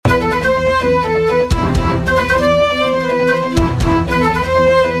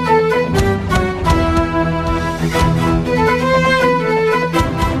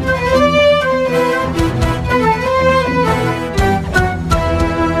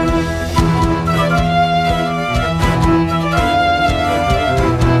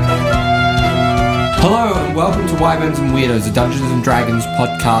and welcome to Wyverns and Weirdos, a Dungeons & Dragons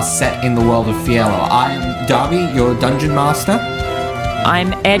podcast set in the world of Fiello. I am Darby, your Dungeon Master.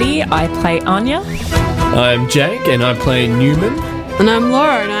 I'm Eddie, I play Anya. I'm Jake, and I play Newman. And I'm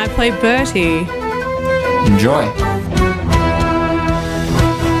Laura, and I play Bertie. Enjoy.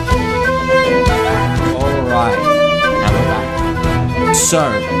 Alright, and we're back. So,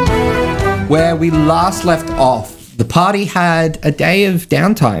 where we last left off, the party had a day of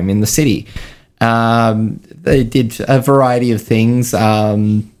downtime in the city. They did a variety of things.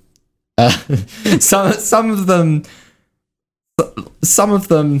 Some of them,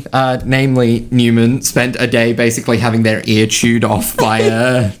 namely Newman, spent a day basically having their ear chewed off by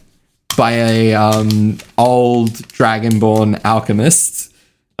a old dragonborn alchemist.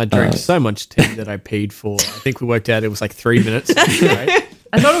 I drank so much tea that I peed for. I think we worked out it was like 3 minutes. Right?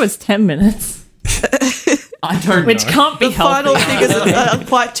 I thought it was 10 minutes. I don't know. Which can't be The final healthy. figures are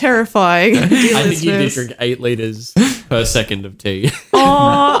quite terrifying. I think you did drink 8 litres per second of tea.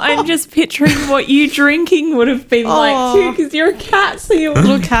 Oh, I'm just picturing what you drinking would have been like too, because you're a cat, so you're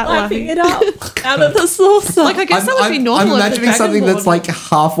Little cat lapping laughing. it up out of the saucer. Like, I guess that would be normal. I'm imagining something that's like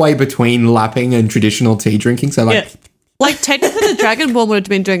halfway between lapping and traditional tea drinking. So like, Yeah. Like, technically, the Dragonborn would have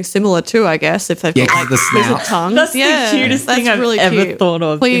been doing similar too, I guess, if they've Yeah, got like the snout. little tongues. That's the cutest thing I've ever thought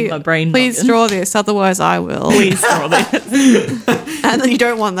of in my brain. Please noggin. draw this, otherwise I will. Please draw this. And then you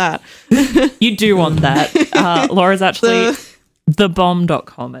don't want that. You do want that. Laura's actually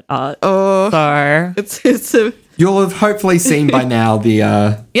thebomb.com at art. Oh, So it's a you'll have hopefully seen by now the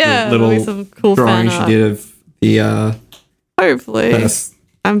Yeah, the there'll be little some cool drawing fan she art. did of the hopefully. first.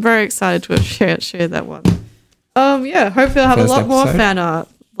 I'm very excited to have shared that one. Yeah, hopefully I'll have a First lot more episode? fan art.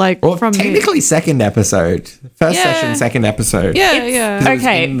 Like Well, from me. technically second episode. First Yeah. session, second episode. Yeah, it's yeah. It was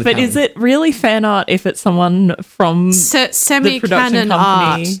okay, in the but is canon. it really fan art if it's someone from? Semi-canon company.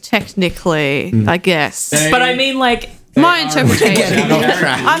 art, technically, Mm. I guess. But I mean, like, My interpretation. Getting off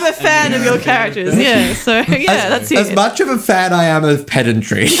track. I'm a fan of your characters, yeah. So yeah, that's it. As much of a fan I am of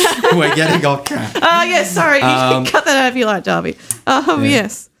pedantry, we're getting off track. Yes, sorry, you can cut that out if you like, Darby.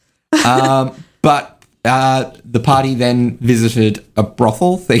 Yes. But the party then visited a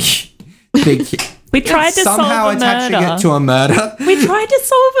brothel. we tried to somehow solve a attaching murder. it to a murder. We tried to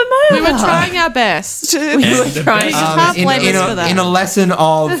solve a murder. We were trying our best. We were trying. can't blame us for that. In a lesson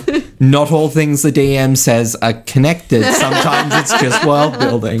of not all things the DM says are connected. Sometimes it's just world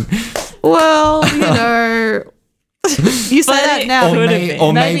building. Well, you know, you say But that it now. could have been.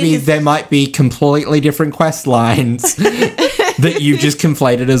 Or Maybe maybe he's- there might be completely different quest lines that you just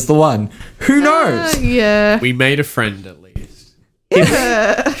conflated as the one. Who knows? Yeah. We made a friend at least.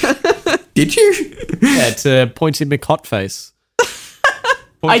 Did you? Yeah, to Pointy McHotface.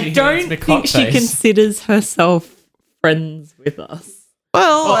 I don't think she considers herself friends with us.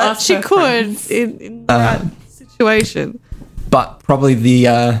 Well, Or us, she her could friends. in the right situation. But probably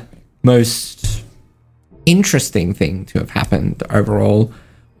the most interesting thing to have happened overall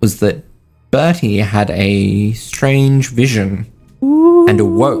was that Bertie had a strange vision and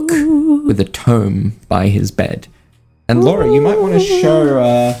awoke with a tome by his bed. And Laura, you might want to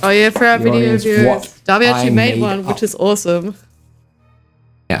show... Oh yeah, for our the video audience viewers, what Darby actually I made made one, up. which is awesome.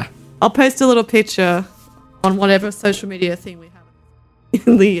 yeah. I'll post a little picture on whatever social media thing we have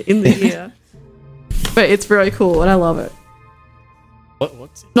in the year. But it's very cool and I love it.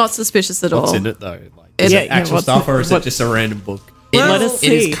 What's Not suspicious at what's all. in it though? Like, It's- is Yeah, it yeah, actual what's stuff the- or is what- it just a random book? Well, Let us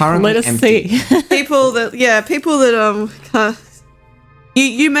it is see. currently Let us empty. see. People that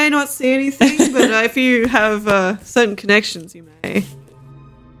you may not see anything, but if you have certain connections, you may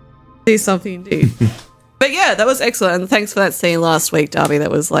see something indeed. But yeah, that was excellent, and thanks for that scene last week, Darby.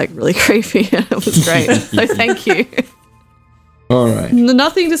 That was like really creepy, and it was great. So thank you. All right.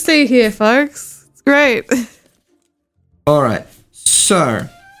 Nothing to see here, folks. It's great. All right. So,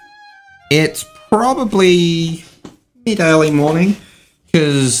 it's probably mid-early morning,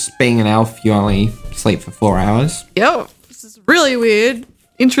 because being an elf, you only sleep for 4 hours. Yo, this is really weird.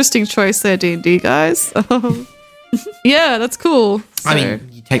 Interesting choice there, D&D guys. Yeah, that's cool. I mean,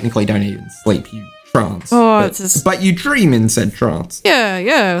 you technically don't even sleep, you trance. Oh, but, it's just- but you dream in said trance.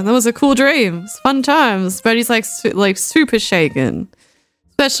 Yeah, that was a cool dream. It's fun times. But he's like super shaken,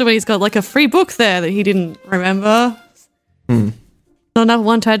 especially when he's got like a free book there that he didn't remember. Not enough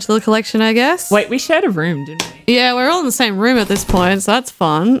one to add to the collection, I guess. Wait, we shared a room, didn't we? Yeah, we're all in the same room at this point, so that's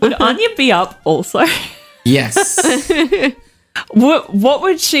fun. Would Anya be up also? Yes. What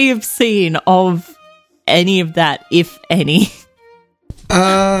would she have seen of any of that, if any?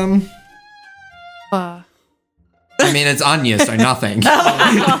 I Wow. mean, it's Anya, so nothing.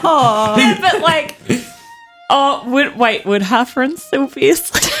 Yeah, but like, would her friend still be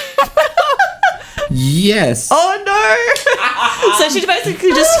asleep? Yes. Oh no! So she basically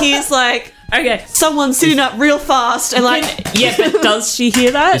just hears like Okay. someone sitting up real fast and like Yeah, but does she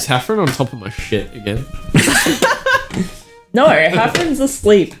hear that? Is Hafren on top of my shit again? No, Hafren's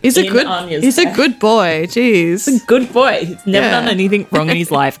asleep. he's a in good Anya's he's a bed. good boy. Jeez. He's a good boy. He's never Yeah. done anything wrong in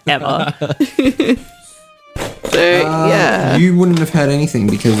his life ever. So, yeah. You wouldn't have heard anything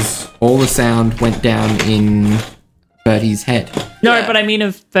because all the sound went down in Bertie's head. No, Yeah. but I mean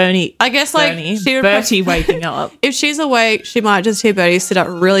of Bernie. I guess like Bertie waking up. if she's awake, she might just hear Bertie sit up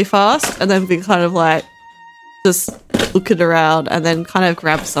really fast and then be kind of like just looking around and then kind of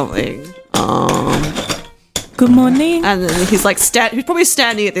grab something. Good morning. And then he's like he's probably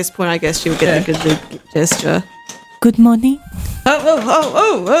standing at this point. I guess she'll get the good gesture. Good morning.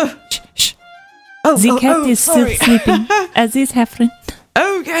 Oh. The cat is still sleeping, as is Hafren.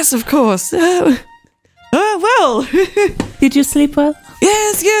 Oh yes, of course. Well. Did you sleep well?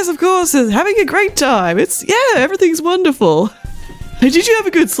 Yes, of course. Having a great time. Everything's wonderful. Did you have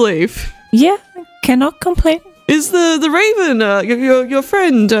a good sleep? Yeah, cannot complain. Is the raven your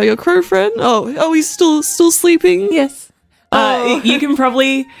friend, your crow friend? Oh, he's still sleeping. Yes. You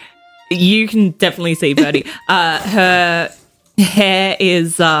can definitely see Bertie. Her hair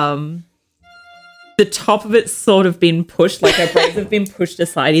is the top of it's sort of been pushed, like her braids have been pushed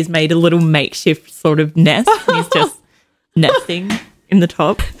aside. He's made a little makeshift sort of nest. And he's just nesting in the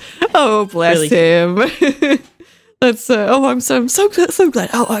top. Oh, bless Really him. That's I'm so glad.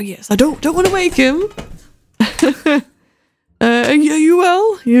 Oh yes, I don't want to wake him. Are you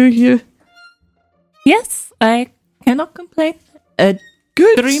well? You Yes, I cannot complain. A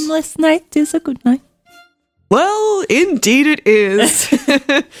good? dreamless night is a good night. Well, indeed it is.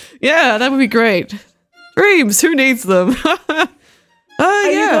 Yeah, that would be great. Dreams, who needs them?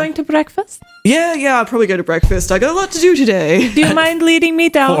 Are you going to breakfast? Yeah, I'll probably go to breakfast. I got a lot to do today. Do you mind leading me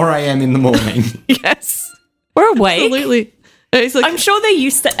down? 4 a.m. in the morning. Yes, We're awake. absolutely. And he's like, I'm sure they're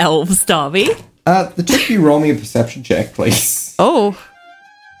used to elves, Darby. The two of you roll me a perception check, please. oh.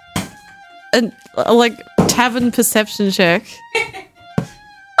 And like tavern perception check.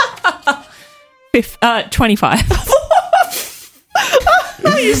 25.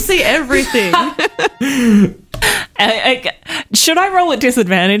 You see everything. Should I roll at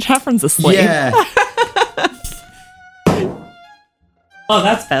disadvantage? Hafren's asleep. Yeah. Oh,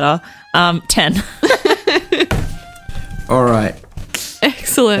 that's better. 10. All right.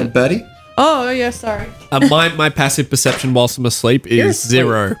 Excellent. And Bertie? Oh, yeah, sorry. My passive perception whilst I'm asleep is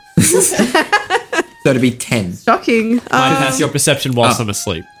asleep. 0. So it'd be 10. Shocking. My passive perception whilst I'm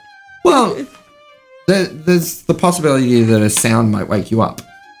asleep. Well, there's the possibility that a sound might wake you up.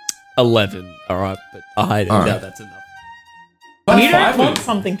 11. All right, but I doubt right. that's enough. You don't want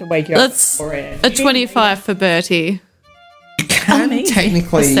something to wake you up. That's for it. a 25 for Bertie. You can Amazing.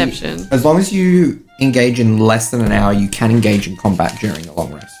 technically, Perception. as long as you engage in less than an hour, you can engage in combat during a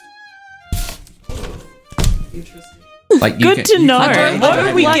long rest. Like you Good to know. I What don't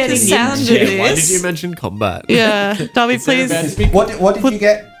are we like getting the sound into? of this. Why did you mention combat? Yeah. Darby, please. What did you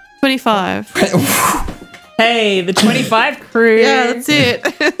get? 25. Hey, the 25 crew. Yeah, that's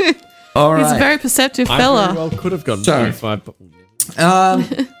it. All right. He's a very perceptive I very fella. well could have gotten So- 25, but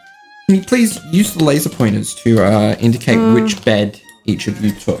Can you please use the laser pointers to indicate which bed each of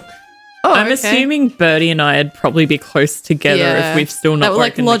you took? Oh, I'm okay. assuming Bertie and I'd probably be close together if we've still not that would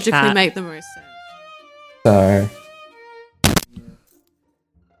like woken logically the cat. make the most sense. So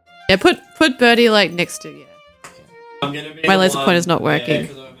Yeah, put Bertie like next to you. I'm gonna be My laser pointer's not working.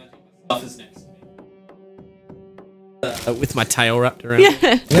 with my tail wrapped around.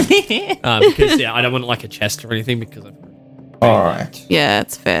 Yeah. Because I don't want like a chest or anything because I've all right. Yeah,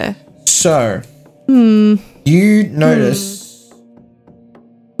 it's fair. So you notice.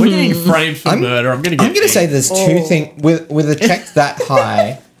 we're getting framed for murder. I'm gonna say there's two things with a check that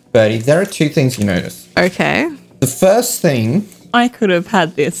high, Bertie. There are two things you notice. Okay. The first thing, I could have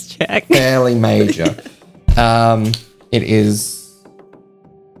had this check. fairly major. It is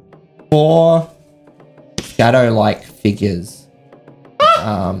 4 shadow-like figures.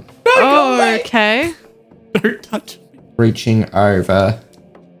 Okay. Don't touch me. Reaching over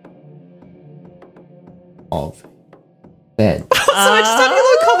of bed. So we're just having a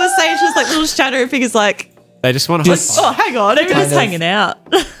little conversations, like little shadow figures, like, They just want to oh, hang on. They're just Kind of. hanging out.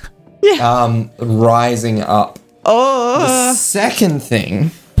 Rising up. Oh. Second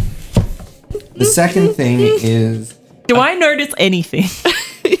thing. The second thing is Do I notice anything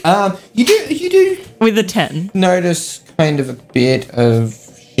you do with a 10? notice kind of a bit of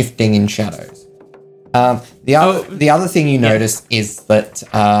shifting in shadows. The other thing you notice is that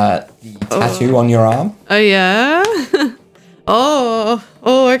the tattoo on your arm Oh, yeah. Oh,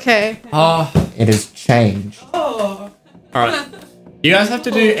 okay. It has changed. All right. You guys have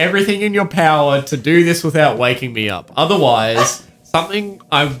to do everything in your power to do this without waking me up. Otherwise, something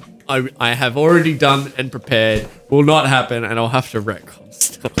I have already done and prepared will not happen, and I'll have to retcon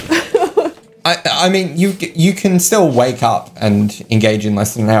stuff. I mean, you can still wake up and engage in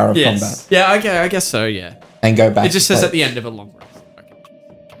less than an hour of combat Yeah. Okay. I guess so. Yeah. and go back. It just to says sleep. at the end of a long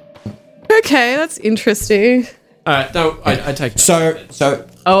rest. Okay, that's interesting. All right. No, I take that. So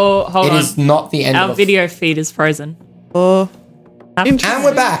Oh, hold it on. is not the end Our of the video feed is frozen. Oh, And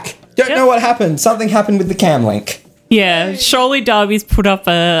we're back. Don't know what happened. Something happened with the cam link. Yeah, surely Darby's put up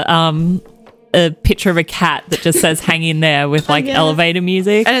a picture of a cat that just says "hang in there" with like yeah. elevator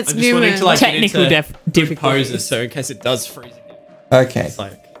music. and it's I'm just new. wanting to like Technical get into good difficulties. poses, so in case it does freeze again, Okay. it's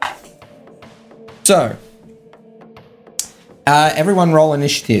like So, everyone roll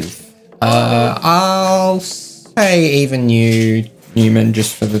initiative. I'll say even you, Newman,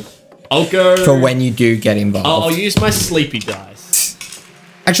 just for I'll go for when you do get involved. I'll use my sleepy dice.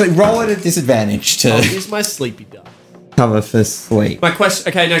 Actually, roll at a disadvantage I'll to use my sleepy dice. cover for sleep. My question.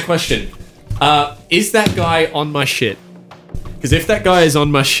 Okay, no question. Is that guy on my shit? Because if that guy is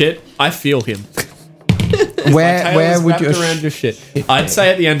on my shit, I feel him. Where Tail would is you? wrapped around your shit? I'd say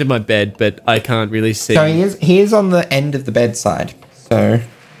at the end of my bed, but I can't really see. So he is on the end of the bedside. So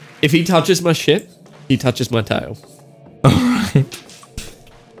If he touches my shit, he touches my tail.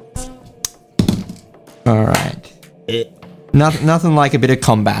 all right. Nothing like a bit of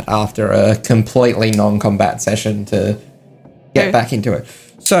combat after a completely non-combat session to get Okay. back into it.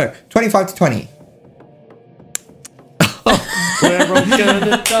 So 25 to 20. We're all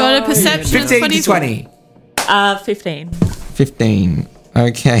gonna Got a perception of 15 to 20. 20. 15. 15.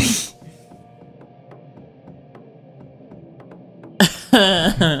 Okay.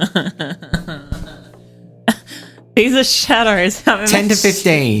 These are shadows. 10 to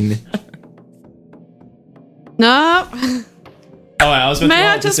 15. No. Oh, I was. May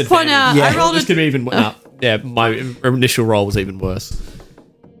I just point out, Yeah. I rolled This a could be even. Yeah, my initial roll was even worse.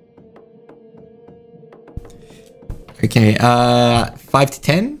 Okay, 5 to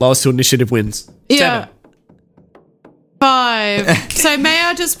 10? Lowest to initiative wins. Yeah. 7. 5. So may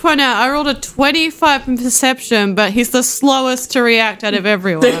I just point out, I rolled a 25 in perception, but he's the slowest to react out of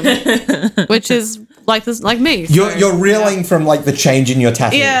everyone, which is like this, like me. so- You're reeling from like the change in your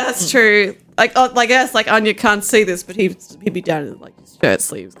tattoo. Yeah, that's true. Like, I guess, like Anya can't see this, but he'd be down in like his shirt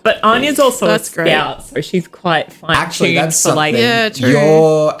sleeves. But Anya's also That's a great. scout, so she's quite fine Actually, tuned that's for like. something. Yeah, true.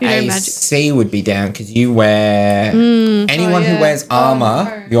 Your You know, AC would be down because you wear anyone who yeah. wears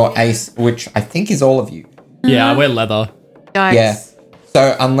armor. Your AC, which I think is all of you. Yeah, I wear leather. Yikes. Yeah.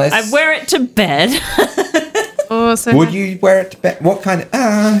 So unless I wear it to bed. Oh, so would you wear it to bed? What kind of?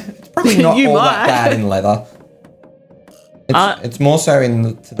 It's probably not You all might. that bad in leather. It's more so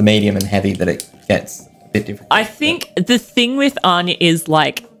to the medium and heavy that it gets a bit different. I think the thing with Anya is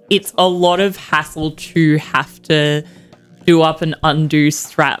like it's a lot of hassle to have to do up and undo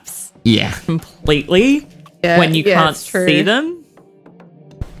straps Yeah. completely Yeah, when you yeah, can't it's true. see them.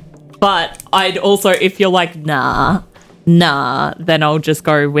 But I'd also, if you're like, nah, then I'll just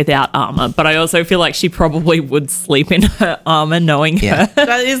go without armor. But I also feel like she probably would sleep in her armor knowing Yeah. her.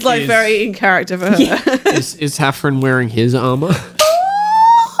 that is like very in character for her. Is Hafren wearing his armor?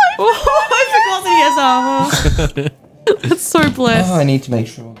 Oh, I forgot that he has armor. That's so blessed. Oh, I need to make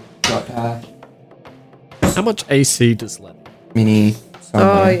sure I've got How much AC does leather? mini. Somewhere.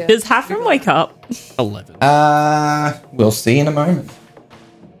 Oh, yeah. Does Hafren wake up? 11. We'll see in a moment.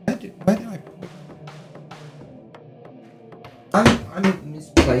 Where did I put? I'm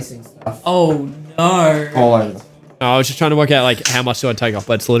misplacing stuff Oh no. all over. I was just trying to work out like how much do I take off,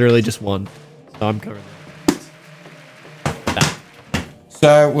 but it's literally just one. So I'm currently.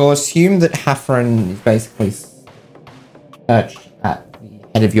 So we'll assume that Hafren is basically perched at the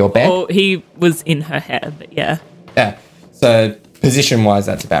head of your bed. Well, he was in her hair, but yeah. Yeah. So position-wise,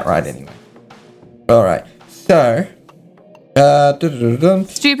 that's about right anyway. All right. So,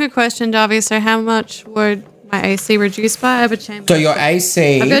 Stupid question, Darby. So how much would my AC reduce by? I have a chain. so your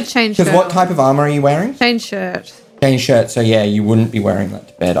AC. I've got chain Because shirt what on. type of armor are you wearing? chain shirt. Chain shirt. So yeah, you wouldn't be wearing that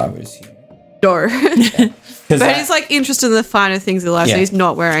to bed, I would assume. No. 'Cause But that- he's like interested in the finer things in life, Yeah. so he's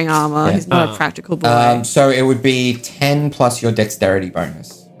not wearing armor. Yeah. He's not a practical boy. So it would be 10 plus your dexterity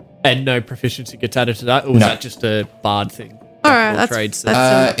bonus. And no proficiency gets added to that, or was No. that just a bard thing? All right, Or that's, trades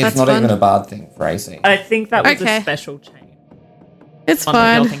that's, It's that's not fun. even a bard thing for AC. I think that was Okay. a special chain. It's One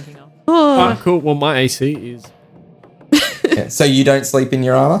that you're fine. thinking of. Oh. Alright, cool. Well, my AC is. Yeah. So you don't sleep in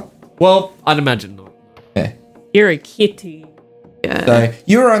your armor? Well, I'd imagine not. Yeah. You're a kitty. Yeah. So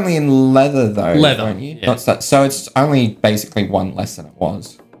you were only in leather though, Leather, weren't you? yeah. Not so it's only basically one less than it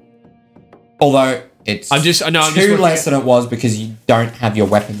was. Although it's I'm just two looking less at- than it was because you don't have your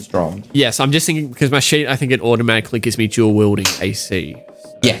weapons drawn. Yes, I'm just thinking because my sheet, I think it automatically gives me dual wielding AC.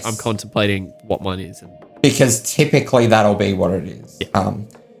 So Yes. I'm contemplating what mine is. Because typically that'll be what it is.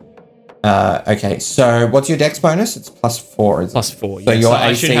 Okay, so what's your dex bonus? It's +4, isn't Plus it? 4. So yeah, your I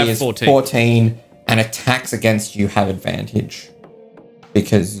AC should have is 14. 14, and attacks against you have advantage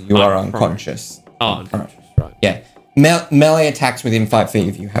because you are I'm prone. unconscious. Oh, unconscious, right. Yeah. Melee attacks within 5 feet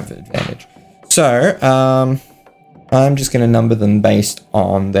if you have advantage. So, I'm just going to number them based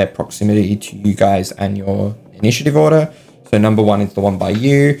on their proximity to you guys and your initiative order. So, number 1 is the one by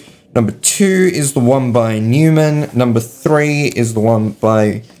you. Number 2 is the one by Newman. Number 3 is the one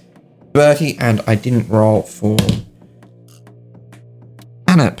by Bertie. And I didn't roll for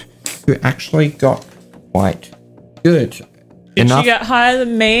Anip, who actually got quite good. Did she get higher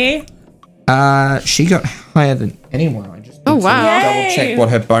than me? She got higher than anyone. I just Oh, need to wow. double check what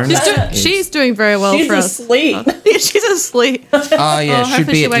her bonus is. She's doing very well She's for us. asleep. Yeah, she's asleep. Oh yeah, Oh, it should hopefully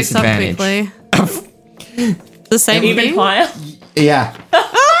be she at wakes up disadvantage. quickly. The same Even thing? higher. Yeah,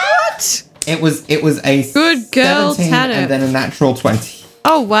 What? it was a Good girl, 17 Tanner. and then a natural 20.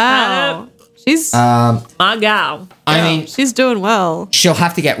 Oh wow. She's My gal. I mean, she's doing well. she'll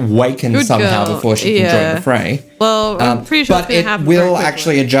have to get wakened Good somehow girl. before she can join Yeah. the fray. Well, I'm pretty sure it's But gonna it happen. very will quickly.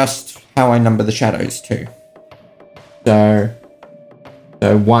 actually adjust how I number the shadows too. So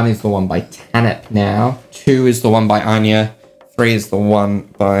 1 is the one by Tanip now. 2 is the one by Anya. 3 is the one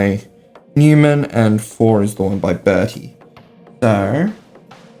by Newman, and 4 is the one by Bertie. So,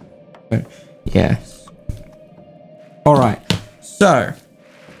 yes. All right. So,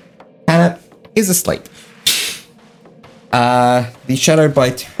 Tanip is asleep. The shadow by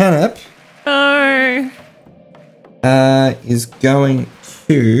Tanip Oh. is going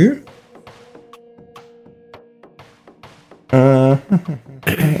to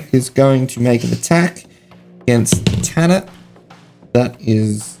is going to make an attack against Tanip. That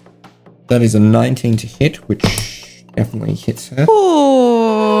is a 19 to hit, which definitely hits her.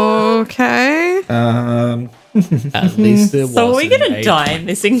 Oh, okay. At least there was. So are we gonna a- die in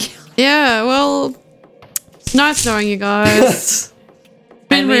this encounter? Yeah, well, it's nice knowing you guys.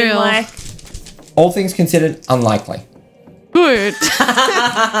 Been real. All things considered, unlikely. Good.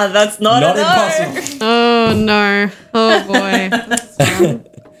 That's not Not a no. impossible. Oh no. Oh boy.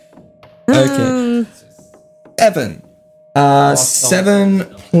 Okay. 7. 7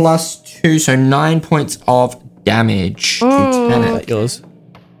 plus 2, so 9 points of damage to Oh. Tanip. Yours.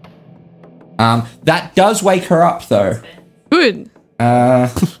 That does wake her up, though. Good.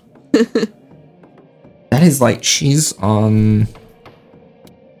 That is like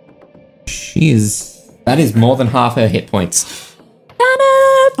that is more than half her hit points.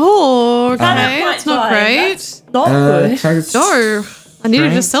 Oh, okay. Might That's not die. great. That's not good. Target's- No. I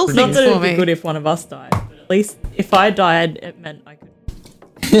needed to sell Not Not things that for it'd be me. good if one of us died, but at least if I died, it meant I could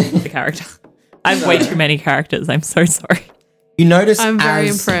the character. I have way too many characters. I'm so sorry. You notice I'm very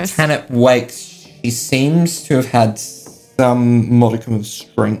as impressed. Tanip wakes, she seems to have had some modicum of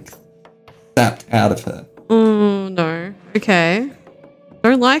strength sapped out of her. Oh no. Okay.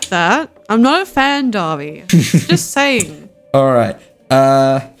 Don't like that. I'm not a fan, Darby. Just saying. All right.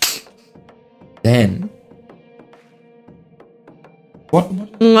 Then. What?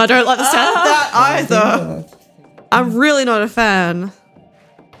 I don't like the sound of that either. I'm really not a fan.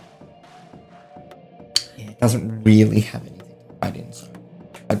 Yeah, it doesn't really have anything to hide in, so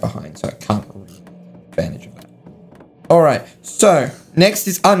hide behind, so I can't really take advantage of that. All right. So next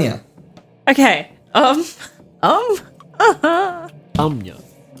is Anya. Okay.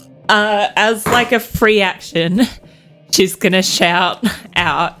 As like a free action, she's gonna shout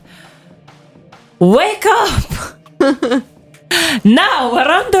out, "Wake up! Now we're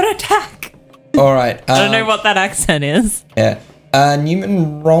under attack!" All right. I don't know what that accent is. Yeah.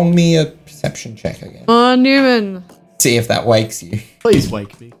 Newman, roll me a perception check again. Oh, Newman. See if that wakes you. Please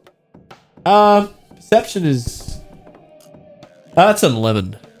wake me. Perception is. That's an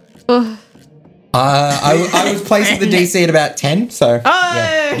 11. Ugh. I was placing the DC at about 10, so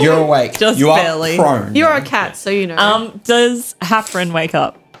yeah, you're awake. Just you barely. are prone. You're a cat, so you know. Does Hafren wake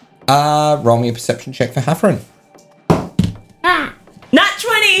up? Roll me a perception check for Hafren. Nat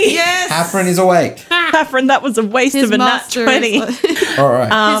 20! yes. Hafren is awake. Hafren, that was a waste His of a nat master 20. is All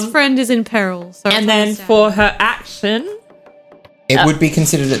right. his friend is in peril. So And it's then understandable. for her action, It would be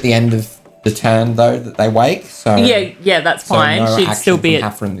considered at the end of the turn, though, that they wake. So yeah, that's so fine. no She'd action still be from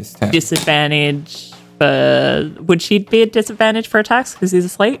at Hafren this turn. disadvantage for. Would she be at disadvantage for attacks because he's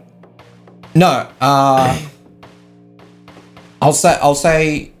asleep? No. I'll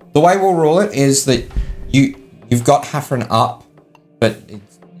say the way we'll rule it is that you've got Hafren up, but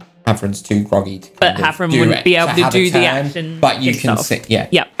it's Haffren's too groggy to But kind of Haffren do wouldn't it, be able to have a do the turn, action But you can himself. see, yeah.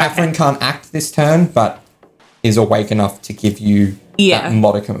 Yep, Haffren can't act this turn, but is awake enough to give you Yeah. that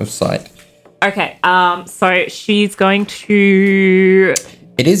modicum of sight. Okay, so she's going to...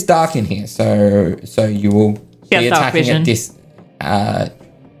 It is dark in here, so you will She has be dark attacking vision. at this,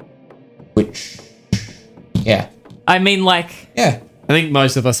 which, yeah, I mean, like... yeah. I think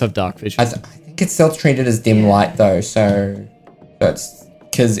most of us have dark vision. I think it's still treated as dim light though, so it's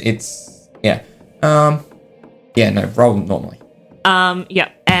because it's yeah, yeah. No, roll normally. Yeah,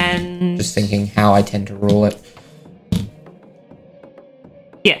 and... Just thinking how I tend to rule it.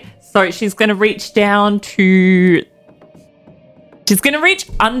 Yeah, so she's going to reach down to... She's going to reach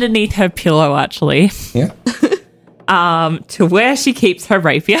underneath her pillow, actually, Yeah. to where she keeps her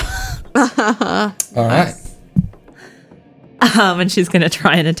rapier. All right. And she's going to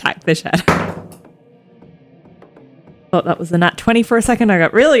try and attack the shadow. Thought that was a nat 20 for a second. I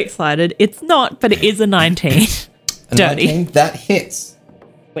got really excited. It's not, but it is a 19. A Dirty. 19, that hits.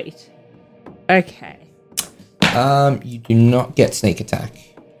 Wait. Okay. You do not get sneak attack.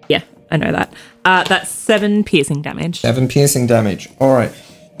 Yeah, I know that. That's 7 piercing damage. 7 piercing damage. All right.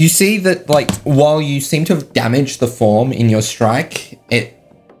 You see that, like, while you seem to have damaged the form in your strike,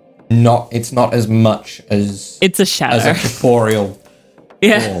 it's not as much as It's a as a shadow. corporeal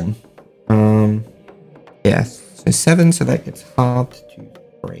Yeah. form. Yes. So 7, so that gets halved to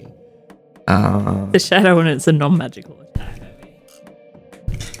 3. The shadow and it's a non-magical attack.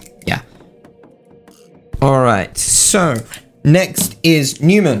 Yeah. All right. So next is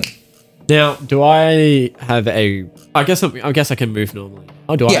Newman. Now, do I have a? I guess I can move normally.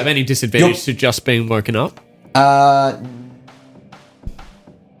 Oh, do I Yeah. have any disadvantage You're- to just being woken up?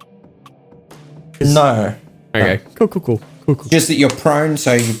 No. Okay, cool. Just that you're prone,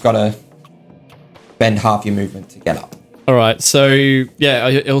 so you've got to spend half your movement to get up. All right, so yeah,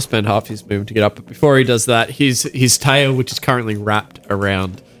 he'll spend half his movement to get up. But before he does that, his tail, which is currently wrapped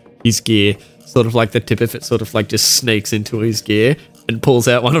around his gear, sort of like the tip of it, sort of like just sneaks into his gear and pulls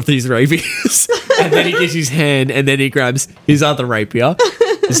out one of these rapiers. And then he gives his hand, and then he grabs his other rapier.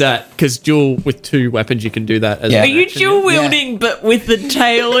 Is that because dual with 2 weapons you can do that? As Yeah. Are an you action, dual yeah? wielding but with the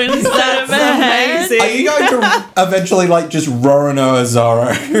tail instead of a hand? amazing. Are you going to eventually, like, just Roronoa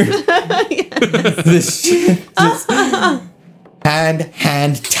Zoro? This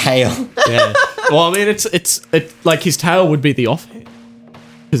hand, tail. Yeah. Well, I mean, it's like his tail would be the offhand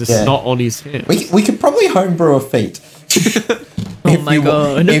because it's Yeah. not on his hand. We could probably homebrew a feat. Oh my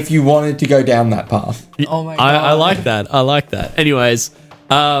god. If you wanted to go down that path. Oh my I like that. I like that. Anyways,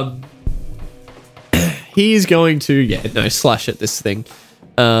 he's going to slash at this thing.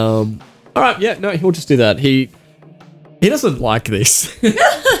 All right, he'll just do that. He doesn't like this.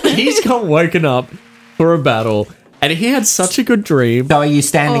 He's got woken up for a battle, and he had such a good dream. So are you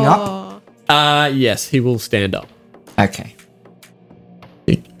standing up? Yes, he will stand up. Okay.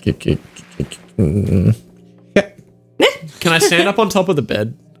 Can I stand up on top of the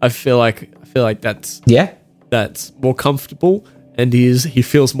bed? I feel like that's Yeah. more comfortable, and he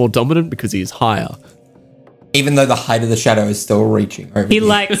feels more dominant because he is higher. Even though the height of the shadow is still reaching over He you.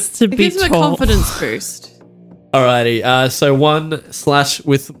 likes to It be gives him a tall. confidence boost. Alrighty, so 1 slash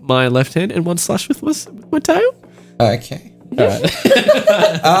with my left hand and 1 slash with my tail. Okay. Alright.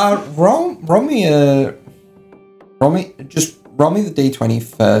 Roll me the d20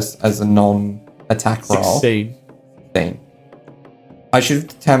 first as a non-attack roll. 16. 16. I should have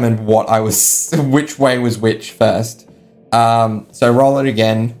determined which way was which first. So roll it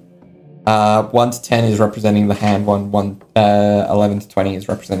again. 1 to 10 is representing the hand one. 11 to 20 is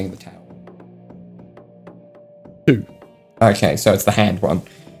representing the tail. 2. Okay, so it's the hand one.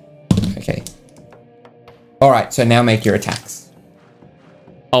 Okay. All right, so now make your attacks.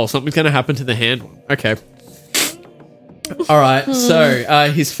 Oh, something's going to happen to the hand one. Okay. Alright,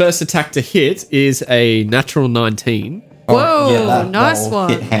 so his first attack to hit is a natural 19. Whoa, nice that'll one.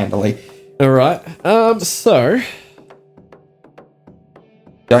 Hit handily. Alright, so...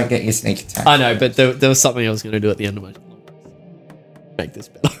 Don't get your sneak attack. I know, but there was something I was going to do at the end of my... Make this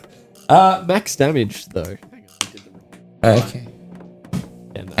better. Max damage, though. Hang on, I did the wrong- Okay.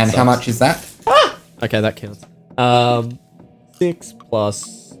 Yeah, that And how sucks. much is that? Okay, that counts. 6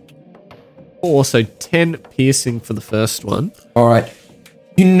 plus 4, so 10 piercing for the first one. All right.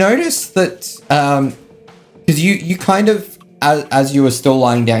 You notice that because you kind of as you were still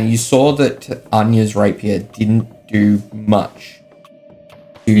lying down, you saw that Anya's rapier didn't do much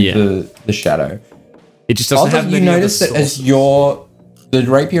to Yeah. the shadow. It just doesn't Also, have you many other notice that as sources. the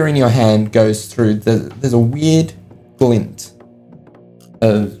rapier in your hand goes through, there's a weird glint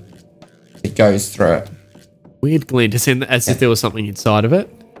of it goes through it. Weird glint, as if there was something inside of it.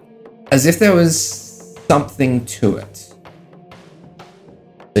 as if there was something to it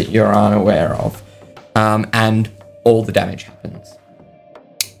that you're unaware of, and all the damage happens.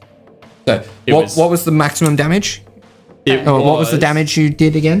 So, what was the maximum damage? What was the damage you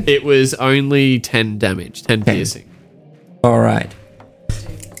did again? It was only 10 damage, 10 piercing. All right.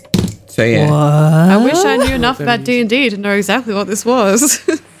 So yeah, I wish I knew enough about D&D to know exactly what this was,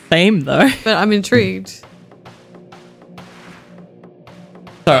 Same though. but I'm intrigued.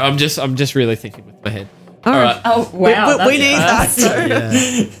 So I'm just really thinking with my head. All right. Oh wow. We need that.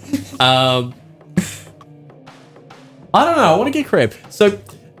 Yeah. I don't know. I want to get creative. So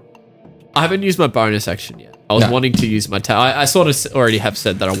I haven't used my bonus action yet. I was wanting to use my I sort of already have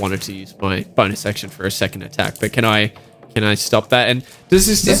said that I wanted to use my bonus action for a second attack, but can I stop that? And does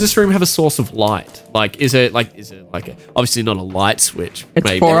this room have a source of light? Like, is it like obviously not a light switch? It's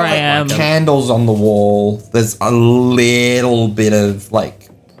maybe 4 like a.m. candles on the wall. There's a little bit of like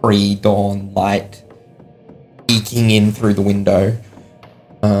pre-dawn light eking in through the window.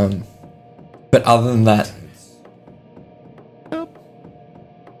 But other than that,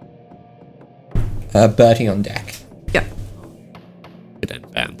 Bertie on deck. Yeah. Good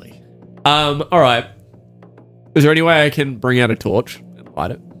and badly. All right. Is there any way I can bring out a torch and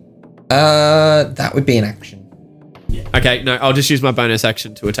light it? That would be an action. Okay, no, I'll just use my bonus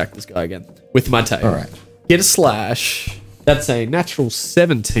action to attack this guy again with my tail. All right. Get a slash. That's a natural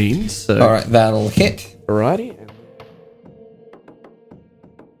 17. So All right, that'll hit. alrighty.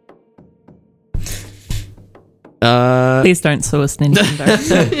 Please don't sue us, Nintendo.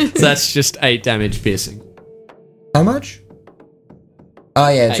 So that's just 8 damage piercing. How much? Oh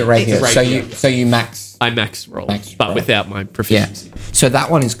yeah, it's a rapier. It's a rapier. So you max. I max roll, Max but roll. without my proficiency. So that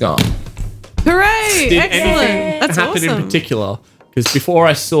one is gone. Hooray! Did Excellent. anything That's happen awesome. in particular? Because before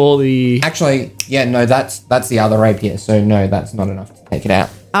I saw the... Actually, yeah, no, that's the other rapier. So no, that's not enough to take it out.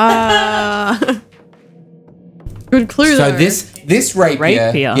 Good clue So though. this rapier,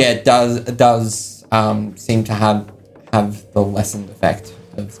 Rapier. yeah, does seem to have the lessened effect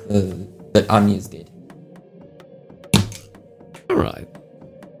of that Anya's did. Alright.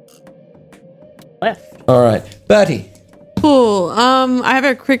 Left. All right, Bertie. Cool. I have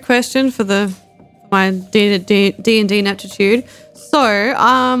a quick question for my D&D ineptitude. So,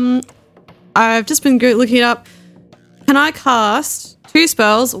 I've just been looking it up. Can I cast 2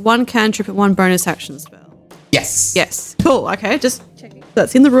 spells, 1 cantrip, and 1 bonus action spell? Yes. Yes. Cool. Okay, just checking.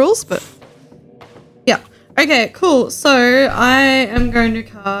 That's in the rules, but yeah. Okay. Cool. So I am going to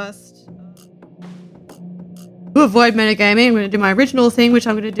cast. To avoid metagaming, I'm going to do my original thing, which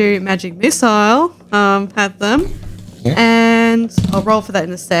I'm going to do Magic Missile at them. Yeah. And I'll roll for that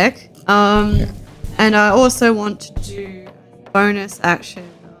in a sec. And I also want to do bonus action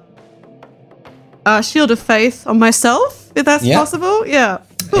Shield of Faith on myself, if that's Yeah. possible. Yeah.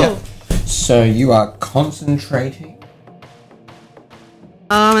 Cool. Yeah. So you are concentrating.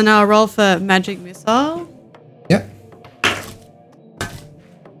 And I'll roll for Magic Missile. Yep.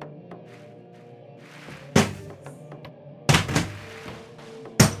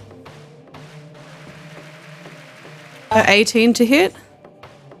 Uh, 18 to hit.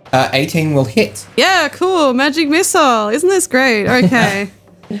 18 will hit. Yeah, cool. Magic Missile. Isn't this great? Okay.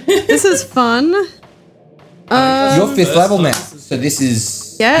 This is fun. You're 5th level now, so this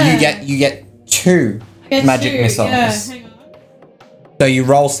is Yeah. You get 2 magic missiles. Yeah, hang on. So you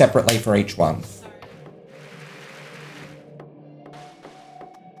roll separately for each one.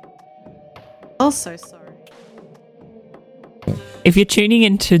 Also, sorry. If you're tuning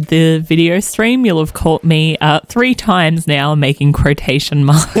into the video stream, you'll have caught me 3 times now making quotation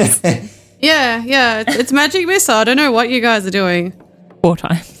marks. Yeah. It's Magic Missile. I don't know what you guys are doing. 4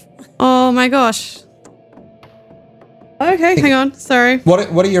 times. Oh my gosh. Okay, hang on. Sorry.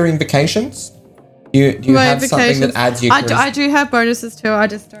 What are your invocations? Do you My have something that invocations. adds your charisma? I do have bonuses too. I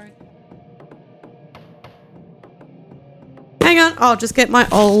just don't. Hang on. I'll just get my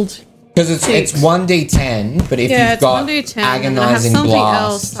old. Because it's 1d10, but if Yeah, you've it's got 1d10. And I have agonizing something blast,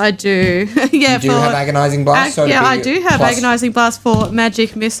 else. I do. Yeah, you do have agonizing blast. So yeah, to I be do have plus- agonizing blast for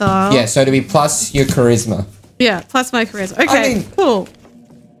Magic Missile. Yeah, so to be plus your charisma. Yeah, plus my charisma. Okay, mean- cool.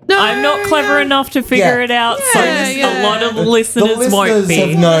 No, I'm not clever no. enough to figure Yeah. it out, so Yeah. a lot of The listeners won't listeners be.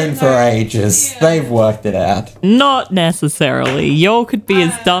 have known for ages. They've worked it out. Not necessarily. Y'all could be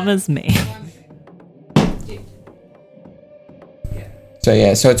as dumb as me. So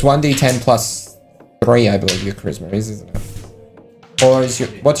yeah, so it's 1d10 plus 3, I believe your charisma is, isn't it? Or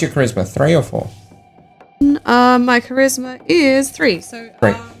what's your charisma? 3 or 4? My charisma is 3. So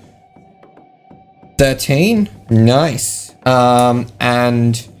 3. 13. Nice.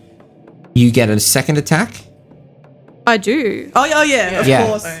 And you get a second attack. I do. Oh yeah, of Yeah.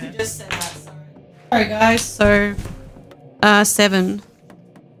 course. You just said that. Sorry, guys. So, 7.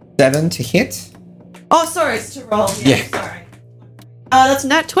 7 to hit. Oh, sorry, it's to roll. Yeah. Sorry. That's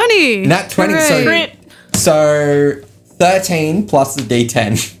nat 20. Nat 20, so- Hooray. Crit. So 13 plus the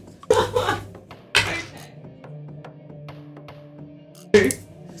D10. 2.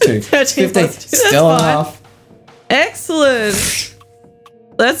 13 15. plus 2, Still that's fine. enough. Excellent.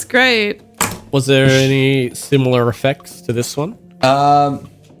 That's great. Was there any similar effects to this one? Um,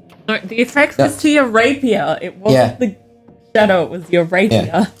 No, the effect was to your rapier. It wasn't Yeah. the shadow, it was your rapier.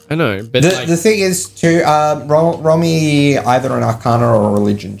 Yeah. I know, but the thing is to roll me either an Arcana or a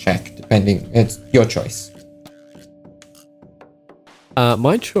Religion check, depending. It's your choice.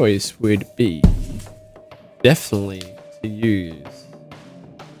 my choice would be definitely to use.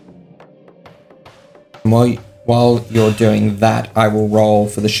 While you're doing that, I will roll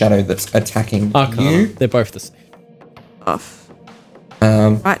for the shadow that's attacking Arcana. you. They're both the same. Off.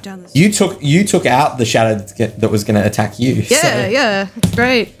 Um, Right down this. you took out the shadow that was going to attack you. Yeah, so- yeah. It's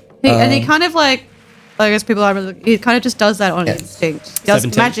great. And he kind of like, I guess people are really, he kind of just does that on Yeah. instinct. He does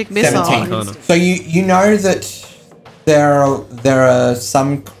 17. magic missile on 17. instinct. So you know that there are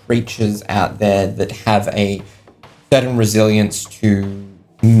some creatures out there that have a certain resilience to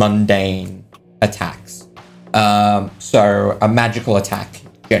mundane attacks. So a magical attack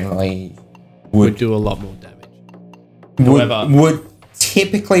generally Would do a lot more damage. would, However- would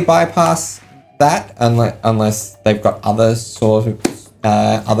typically bypass that unless they've got other sort of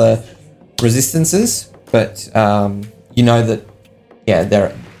other resistances. But you know that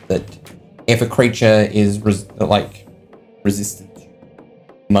that if a creature is resistant to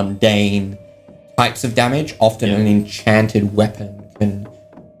mundane types of damage, often an enchanted weapon can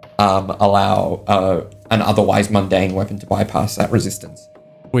allow an otherwise mundane weapon to bypass that resistance.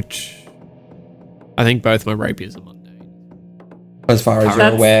 Which I think both my rapiers are mundane. As far as you're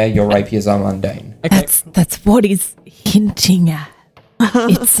That's- aware, your rapiers are mundane. That's what he's hinting at.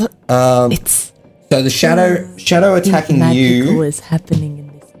 It's So the shadow attacking magical you is happening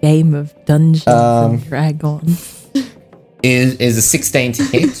in this game of Dungeons and Dragons. is a 16 to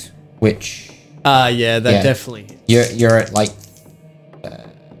hit, which Yeah, that Yeah. definitely. you're at like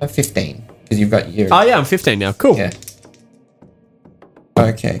 15 because you've got your Oh yeah, I'm 15 now. Cool. yeah.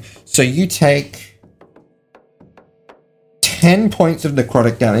 Okay, so you take 10 points of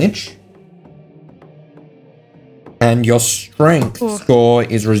necrotic damage, and your strength Oh. score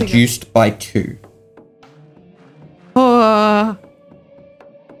is reduced by 2. Oh,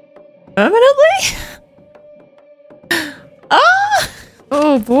 Permanently?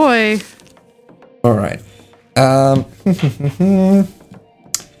 oh boy. All right.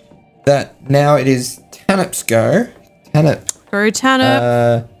 That now it is Tanip's go. Tanip. Go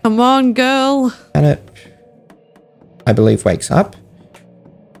Tanip. Come on, girl. Tanip, I believe, wakes up.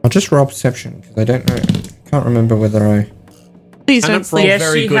 I'll just roll perception because I don't know. Can't remember whether I. Please Tanip don't rolled sleep. Yeah,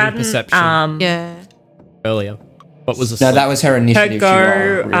 very she good at hadn't, perception. Yeah. Earlier. What was the No, sleep? that was her Her initiative. go, She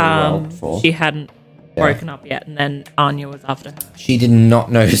really rolled for. she hadn't Yeah. woken up yet, and then Anya was after her. She did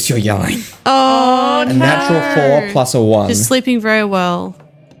not notice your yelling. Oh, A natural 4 plus a 1. She's sleeping very well.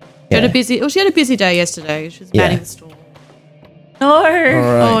 She had Yeah. she had a busy day yesterday. She was Yeah. manning the storm. No. All right.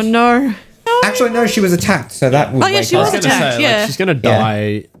 Oh no. Actually, no, she was attacked, so that would Oh, yeah, wake she her was up. I was gonna attacked, say, yeah. like, she's gonna Yeah. die.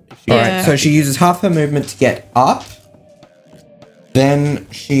 If she Alright, Yeah. so she uses half her movement to get up. Then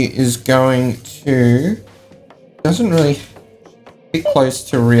she is going to. Doesn't really. Get close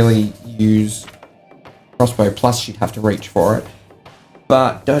to really use crossbow. Plus, she'd have to reach for it.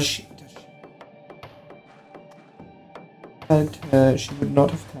 But does she? She would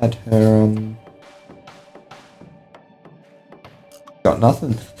not have had her. Got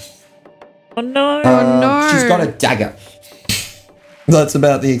nothing. Oh no. no. She's got a dagger. That's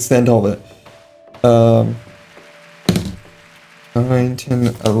about the extent of it. 9,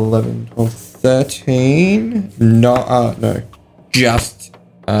 10, 11, 12, 13. No. Just,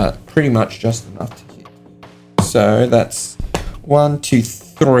 pretty much just enough to hit. So that's 1, 2,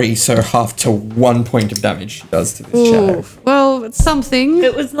 3. So half to 1 point of damage she does to this shadow. Ooh. Well, it's something.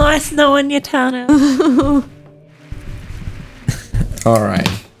 It was nice knowing you, Tana. All right.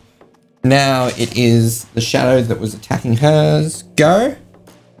 Now it is the shadow that was attacking hers. Go.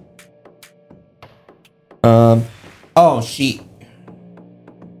 Oh, she.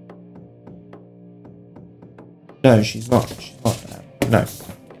 No, she's not. She's not that. No.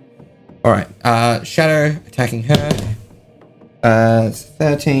 All right. Shadow attacking her.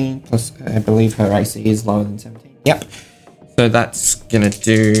 13 plus. I believe her AC is lower than 17. Yep. So that's gonna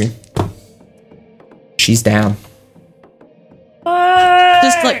do. She's down.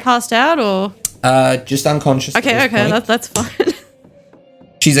 Just like passed out or Just unconscious. at Okay, this okay, point. that's fine.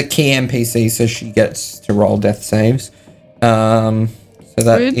 She's a key NPC, so she gets to roll death saves. So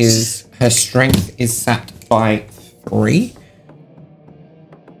that Good. is her strength is set by 3.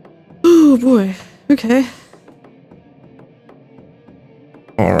 Oh boy. Okay.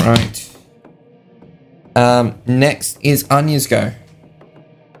 All right. Next is Anya's go.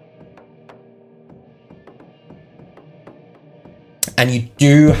 And you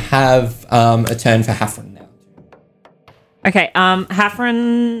do have a turn for Hafren now. Okay,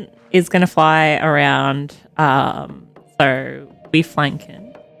 Hafren is going to fly around, so we flank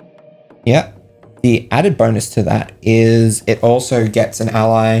him. Yeah. The added bonus to that is it also gets an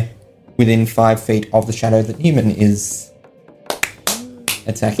ally within 5 feet of the shadow that Newman is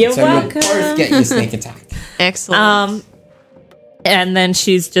attacking. You're so welcome. you'll both get your sneak attack. Excellent. And then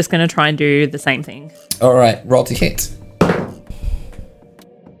she's just going to try and do the same thing. All right, roll to hit.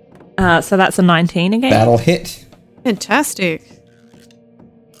 So that's a 19 again. That'll hit. Fantastic.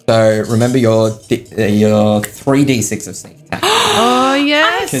 So remember your 3d6 of sneak attack Oh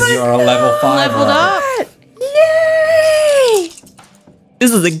yes. because you're a level 5. Leveled up. Yay!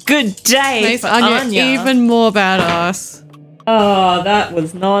 This is a good day Makes for Anya Anya. even more badass. Oh, that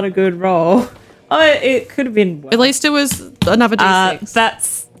was not a good roll. Oh, it could have been worse. At least it was another D6.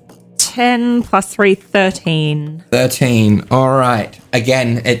 That's 10 plus 3, 13. 13. All right.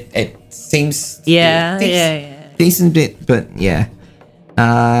 Again, it seems to be Yeah, a yeah. decent bit, but yeah.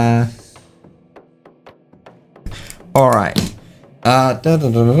 All right.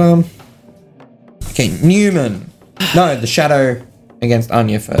 Okay, Newman. No, the shadow against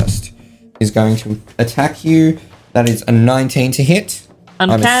Anya first is going to attack you. That is a 19 to hit.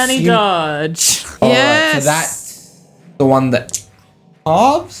 Uncanny assuming- dodge. All right, Yes. so that's the one that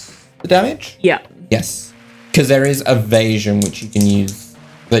halves the damage. Yeah. Yes, because there is evasion which you can use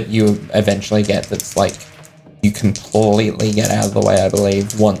that you eventually get. That's like you completely get out of the way. I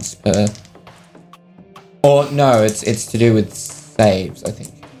believe once per. Or no, it's to do with saves. I think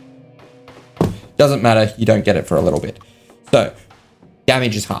doesn't matter. You don't get it for a little bit. So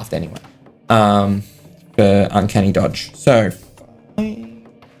damage is halved anyway. For uncanny dodge. So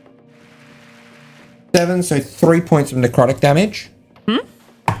 7, so 3 points of necrotic damage.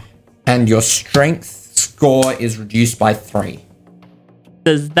 And your strength score is reduced by 3.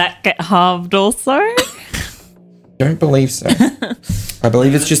 Does that get halved also? Don't believe so. I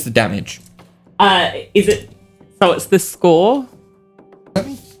believe it's just the damage. Is it? So it's the score? Let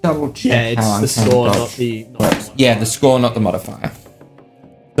me double check. Yeah, it's how the uncanny score, dodge not the. works. Yeah, the score, not the modifier.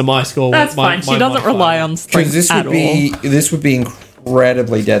 So my score. That's my- fine. She my doesn't modifier- rely on strength Because at all. this would be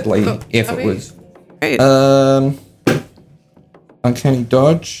incredibly deadly if are it we- was. Great. Uncanny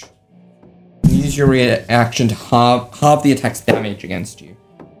dodge. Use your reaction to halve the attack's damage against you.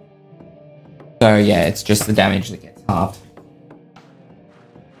 So yeah, it's just the damage that gets halved.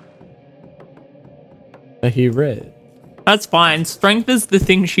 He read. That's fine. Strength is the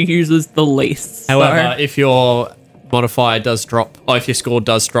thing she uses the least. so- However, if your modifier does drop, or if your score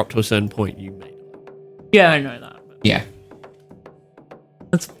does drop to a certain point, you may. yeah, I know that. But Yeah.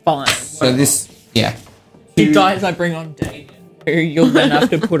 that's fine. So this, yeah. You guys, I bring on Damien, who you'll then have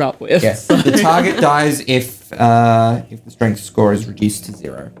to put up with. Yeah. The target dies if the strength score is reduced to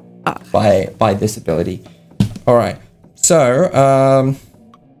 0 by this ability. All right. So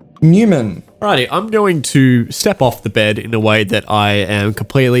Newman. Alrighty, I'm going to step off the bed in a way that I am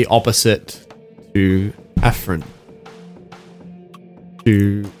completely opposite to Afrin.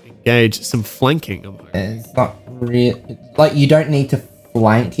 To engage some flanking. I'm hoping. It's not like you don't need to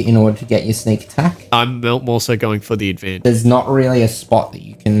flank in order to get your sneak attack. I'm also going for the advantage. There's not really a spot that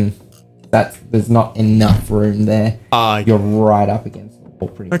you can. There's not enough room there. You're right up against the wall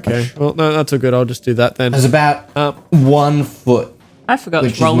pretty Okay, much. well, no, that's all good. I'll just do that then. There's about Uh, 1 foot, I forgot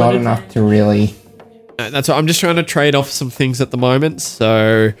which to is roll not it. enough to really. That's what I'm just trying to trade off some things at the moment.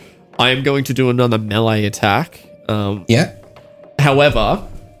 So I am going to do another melee attack. Yeah. However,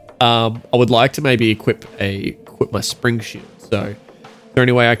 I would like to maybe equip my spring shield. So, is there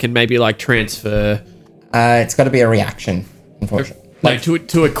any way I can maybe like transfer, It's got to be a reaction, unfortunately. like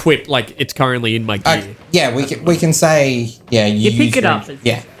to equip, like it's currently in my gear? Yeah, we can say you pick use it your- up.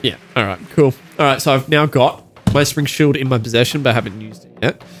 Yeah. Yeah. All right. Cool. All right. So I've now got my spring shield in my possession, but I haven't used it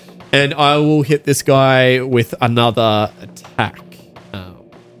yet. And I will hit this guy with another attack.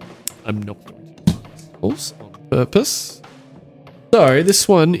 I'm not going to use skills on purpose. So this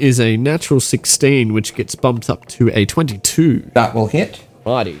one is a natural 16, which gets bumped up to a 22. That will hit.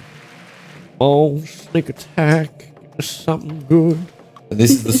 Righty. Oh, sneak attack. Give us something good.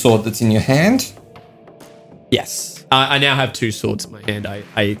 This is the sword that's in your hand. Yes. I now have 2 swords in my hand.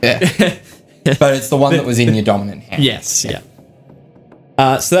 Yeah. But it's the one that was in your dominant hand. Yes, yeah.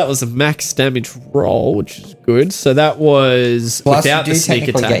 So that was a max damage roll, which is good. So that was Plus, without you the do sneak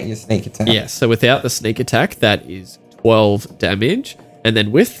technically attack. get your sneak attack. Yeah, so without the sneak attack, that is 12 damage. And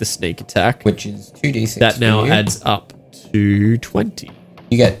then with the sneak attack, Which is 2d6. that now for you. adds up to 20.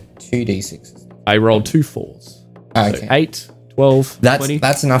 You get 2d6s. I rolled 2 4s. Okay. So 8, 12, 20.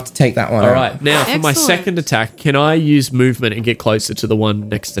 That's enough to take that one. All right, now for my Excellent. second attack, can I use movement and get closer to the one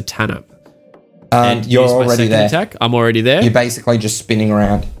next to Tanap? And You're use my already second there. Attack? I'm already there. You're basically just spinning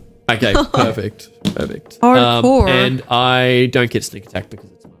around. Okay, perfect. Hardcore. And I don't get sneak attack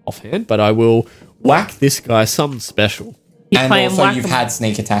because it's my offhand, but I will whack this guy something special. You And play also, you've whack-a-mole. had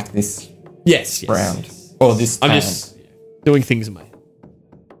sneak attack this Yes, round. Or this I'm turn. just doing things in my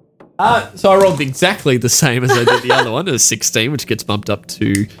head. So I rolled exactly the same as I did the other one, a 16, which gets bumped up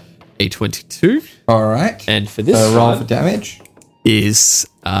to a 22. All right. And for this So roll one for damage. is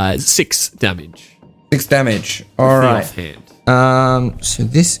 6 damage. 6 damage. All The right. offhand. So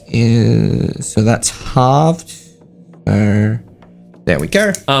this is... So that's halved. So there we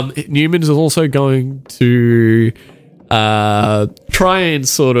go. Newman is also going to try and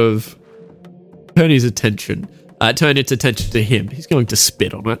sort of turn its attention to him. He's going to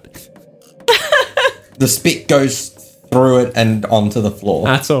spit on it. The spit goes through it and onto the floor.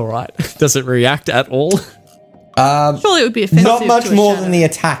 That's all right. Does it react at all? Surely it would be offensive. Not much to a more shadow. than the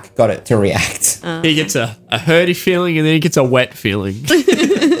attack got it to react. He gets a hurty feeling and then he gets a wet feeling.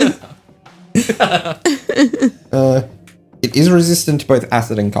 It is resistant to both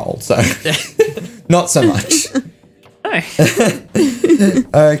acid and cold, so not so much. Okay.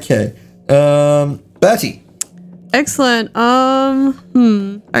 Bertie. Excellent.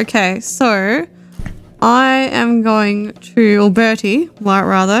 Okay, so I am going to, or Bertie,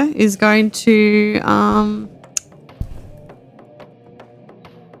 rather, is going to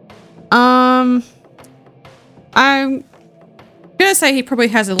I'm gonna say he probably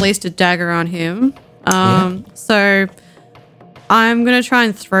has at least a dagger on him. So I'm gonna try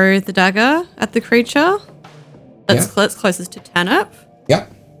and throw the dagger at the creature that's closest to Tanap,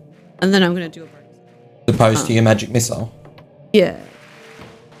 Yep. and then I'm gonna do a bonus. Opposed to your magic missile. Yeah.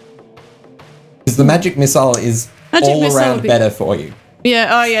 Because the magic missile is Magic all missile around would be- better for you. Yeah.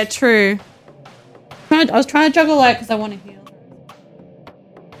 Oh, yeah. True. I was trying to juggle that because I want to heal.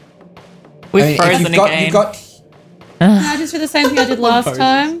 We've I mean, if frozen you've got, again. Can I just do the same thing I did last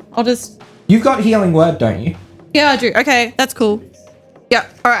time? I'll just. You've got healing word, don't you? Yeah, I do. Okay, that's cool. Yeah.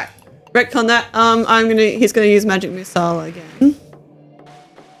 All right. Retcon that. He's gonna use magic missile again,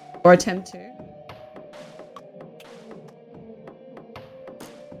 or attempt to.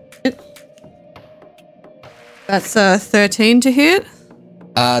 Yep. That's 13 to hit.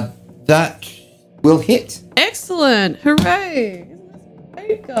 That will hit. Excellent! Hooray! Isn't this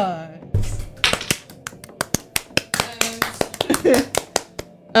great, guys?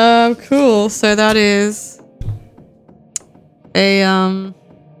 Cool. So that is a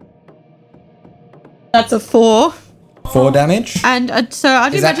that's a 4, 4 damage. and so I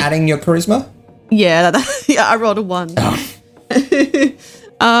do Is that magic. adding your charisma? Yeah, yeah, I rolled a 1.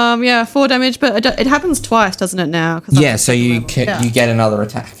 Yeah, 4 damage, but it happens twice, doesn't it now? 'Cause I'm Yeah, so you Yeah. you get another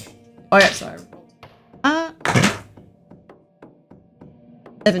attack. Oh yeah, sorry.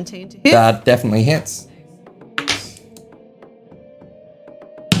 17 to hit. That definitely hits.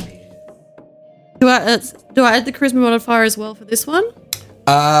 Do I add the charisma modifier as well for this one?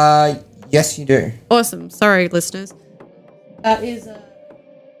 Yes, you do. Awesome. Sorry, listeners. That is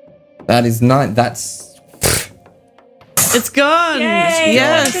That is 9. That's it's gone. Yay!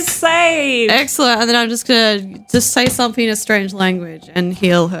 Yes. Good save. Excellent. And then I'm just gonna say something in a strange language and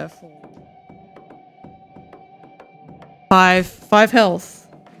heal her for 5 health.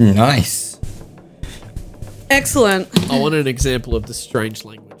 nice. Excellent. I want an example of the strange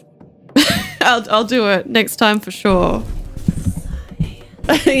language. I'll do it next time for sure.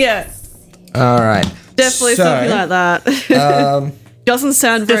 Yeah, All right. definitely So, something like that. Doesn't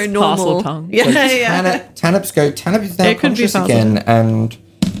sound very Just normal. parcel tongue. Yeah, yeah. Tanup's go. Tanup is now It could be conscious puzzle. again, and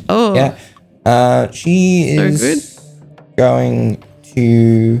Oh, yeah, she So is going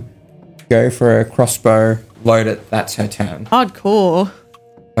to go for a crossbow. Load it. That's her turn. hardcore.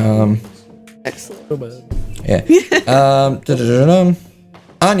 Excellent. Yeah.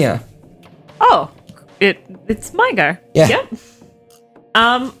 Anya. Oh, it's my go. Yeah. Yep.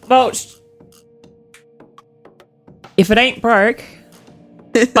 Well, if it ain't broke,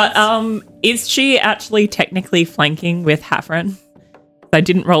 but is she actually technically flanking with Hafren? I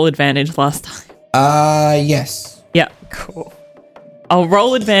didn't roll advantage last time. Yes. Yeah, cool. I'll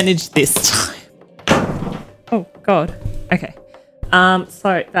roll advantage this time. Oh God. Okay.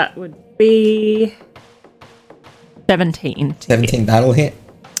 So that would be 17. 17, that'll hit.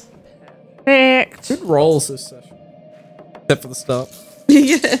 Perfect. Good rolls this session. Except for the start.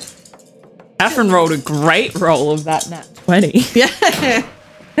 Yeah. Catherine rolled a great roll of that nat 20. Yeah.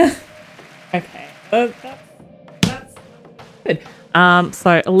 Okay. That's good.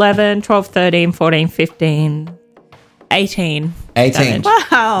 So 11, 12, 13, 14, 15, 18. 18. damage.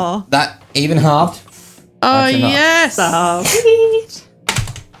 Wow. That even halved. Oh, That's enough. yes. So, sweet.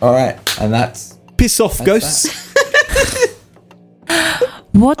 All right, and that's Piss off, ghosts.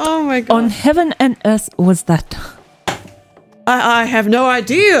 What Oh, my God. on heaven and earth was that? I have no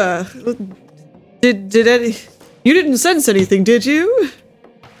idea. Did any... You didn't sense anything, did you?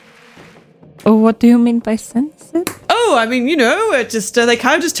 Oh, what do you mean by sense it? Oh, I mean, it just... they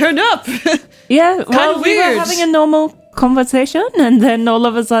kind of just turned up. Yeah, well, we were weird. having a normal conversation, and then all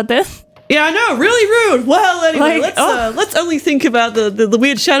of a sudden, Yeah, I know, really rude. Well, anyway, Like, let's only think about the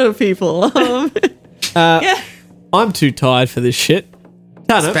weird shadow people. Yeah. I'm too tired for this shit.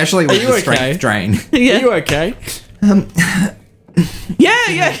 Tanner, especially are with you the okay? strength drain. Are you okay?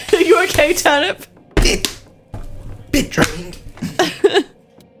 Yeah. Are you okay, Turnip? Bit drained.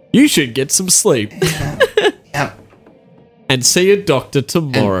 You should get some sleep Yep. and see a doctor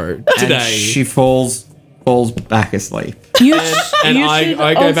tomorrow. Today. And she falls back asleep. you, and you I should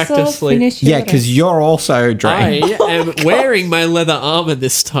go back to also sleep. finish Yeah, your because you're also drained. I am wearing my leather armor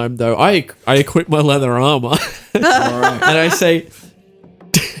this time, though. I equip my leather armor All right. and I say,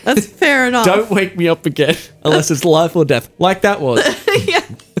 That's fair enough. don't wake me up again unless it's life or death, like that was. Yeah,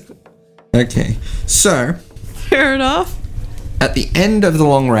 Okay, so fair enough. at the end of the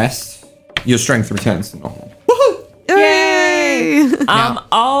long rest, your strength returns to normal. Yay!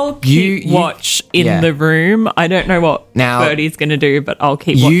 I'll keep you- watch in yeah. the room. I don't know what Now- Birdie's going to do, but I'll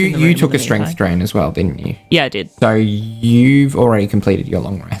keep watching the room. You took in a the strength meantime. drain as well, didn't you? Yeah, I did. So you've already completed your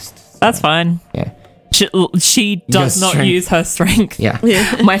long rest. That's fine. Yeah. She does Your not strength. use her strength. Yeah.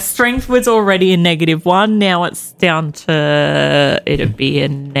 My strength was already a -1. Now it's down to it'd be a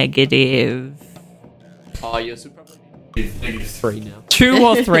negative Oh, you're probably -3 now. 2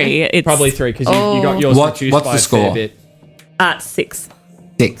 or 3. It's Probably 3 because you got yours reduced what's by the a score? fair bit. at 6.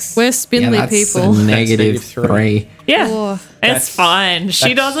 6. We're spindly that's people. A That's negative -3. 3. Yeah, Oh. it's That's- fine.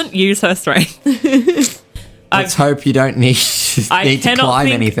 She doesn't use her strength. Let's hope you don't need I to cannot climb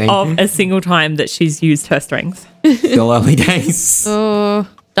think anything. of a single time that she's used her strength. Still early days. Oh,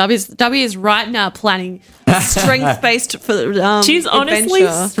 W is right now planning strength based for She's honestly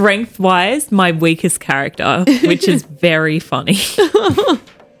adventure. strength-wise my weakest character, which is very funny. She's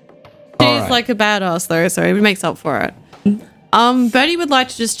Alright. like a badass though, so it makes up for it. Bertie would like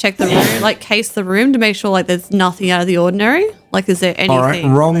to just check the room, like case the room to make sure like there's nothing out of the ordinary. Like, is there anything? All right,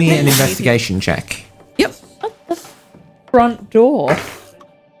 roll me an investigation check. Yep. Front door.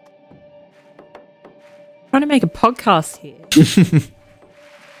 Trying to make a podcast here.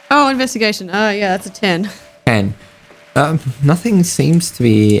 Oh, investigation. Oh, yeah, that's a 10. 10. Nothing seems to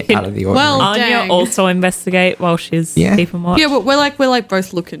be out of the ordinary. well- Anya dang. also investigate while she's Yeah. keeping watch. Yeah, but we're like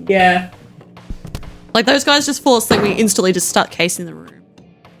both looking. Yeah. Like those guys just fall asleep. We instantly just start casing the room.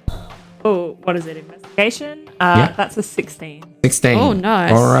 Oh, what is it? Investigation? Yeah. That's a 16. 16. Oh,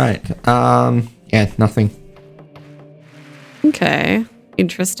 nice. All right. Yeah, nothing. Okay,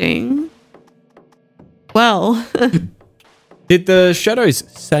 interesting. Well, Did the shadows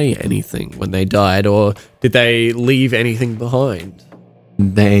say anything when they died, or did they leave anything behind?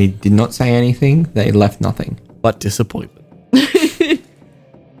 They did not say anything. They left nothing. But disappointment.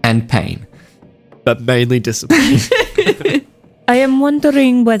 And pain. But mainly disappointment. I am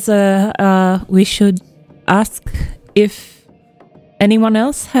wondering whether we should ask if anyone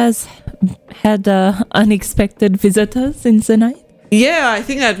else has had unexpected visitors in the night. yeah, I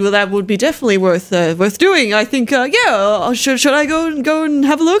think that would be definitely worth doing. I think should I go and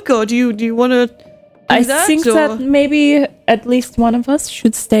have a look, or do you want to? I think that maybe at least one of us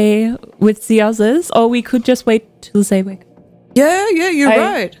should stay with the others, or we could just wait till they wake up. Yeah, you're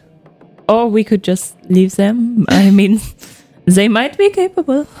right. Or we could just leave them. I mean, they might be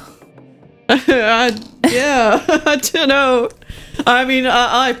capable. Yeah, I don't know. I mean,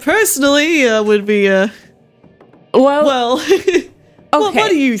 I personally would be. Well, Okay, what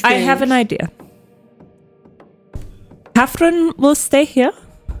do you think? I have an idea. Catherine will stay here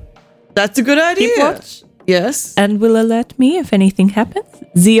That's a good idea. Keep watch. Yes. and will alert me if anything happens.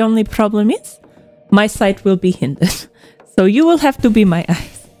 The only problem is my sight will be hindered. So you will have to be my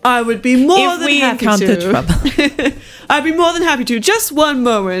eyes. I would be more If than we happy encounter to. trouble. I'd be more than happy to. Just one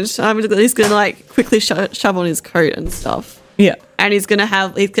moment. I'm just gonna like quickly shove on his coat and stuff. Yeah. And he's gonna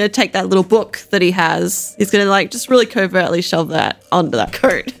take that little book that he has. He's gonna like just really covertly shove that onto that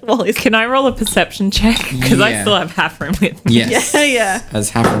coat while he's Can I roll a perception check? Because I Yeah. still have Hafren with me. Yes. yeah.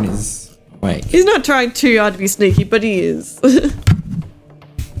 As Hafren is awake. He's not trying too hard to be sneaky, but he is.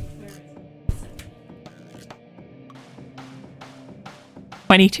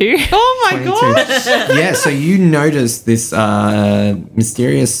 22. Oh my 22. gosh! Yeah, so you notice this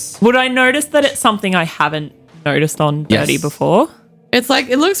mysterious. Would I notice that it's something I haven't noticed on Yes. Birdie before? It's like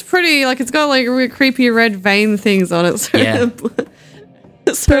it looks pretty. Like it's got like really creepy red vein things on it. So, Yeah. so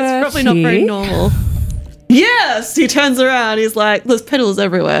it's probably not very Bertie? normal. Yes, he turns around. He's like, "There's petals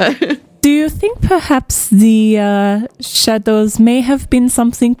everywhere." Do you think perhaps the shadows may have been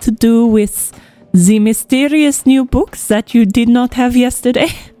something to do with the mysterious new books that you did not have yesterday?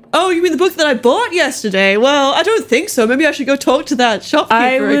 Oh, you mean the book that I bought yesterday? Well, I don't think so. Maybe I should go talk to that shopkeeper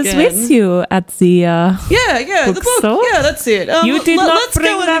I was again. with you at the Yeah, the book. bookstore? Yeah, that's it. You did not let's bring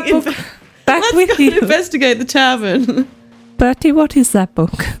go that and book back Let's with go and you. investigate the tavern. Bertie, what is that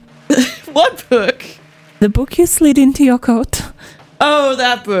book? What book? The book you slid into your coat. Oh,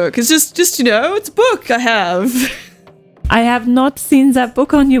 that book. It's just it's a book I have. I have not seen that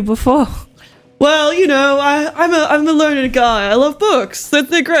book on you before. Well, I'm a learned guy. I love books.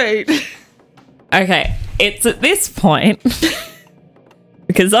 They're great. Okay, it's at this point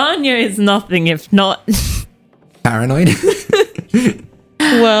because Anya is nothing if not Paranoid.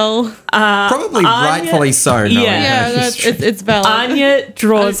 Well, Probably rightfully so. knowing yeah, her that's, history. it's valid. Anya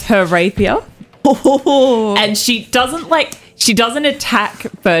draws her rapier Oh. and she doesn't attack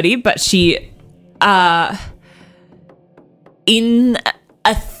Birdie, but she in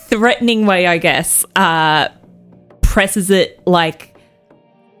a threatening way, I guess, presses it like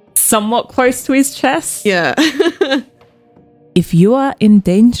somewhat close to his chest. Yeah. If you are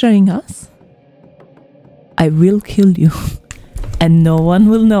endangering us, I will kill you, and no one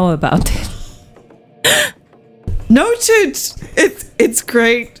will know about it. Noted. It's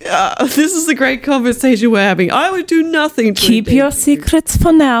great. This is a great conversation we're having. I would do nothing to Keep your endanger you. secrets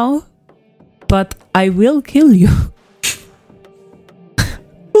for now, but I will kill you.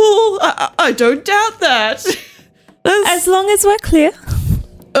 Well, I don't doubt that. As long as we're clear.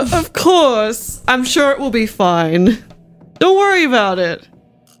 Of course. I'm sure it will be fine. Don't worry about it.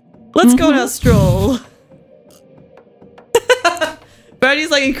 Let's go on our stroll.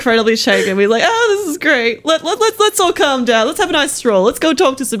 Birdie's like incredibly shaken. We're like, oh, this is great. Let's all calm down. Let's have a nice stroll. Let's go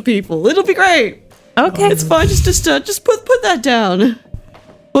talk to some people. It'll be great. Okay. It's fine. Just put that down.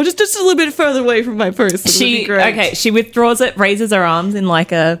 Or just a little bit further away from my person. It'll be great. She withdraws it, raises her arms in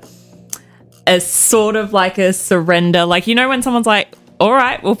like a sort of like a surrender. Like, you know when someone's like, all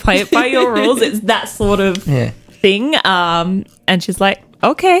right, we'll play it by your rules. It's that sort of Yeah. thing. And she's like,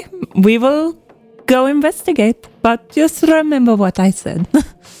 okay, we will go investigate, but just remember what I said.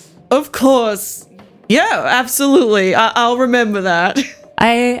 Of course. Yeah, absolutely. I'll remember that.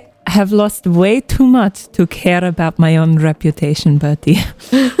 I have lost way too much to care about my own reputation, Bertie.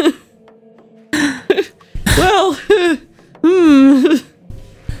 Well,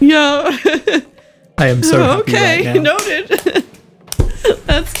 yeah. I am so happy Okay, right now. noted.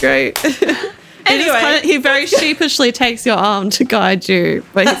 That's great. Anyway. He very sheepishly takes your arm to guide you,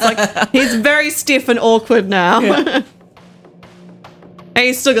 but he's very stiff and awkward now. And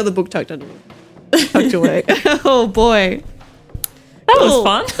he's still got the book tucked away. Oh boy, That was Cool.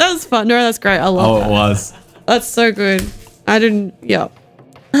 fun. That was fun. No, that's great. I love Oh, that. it was. That's so good. I didn't. Yeah.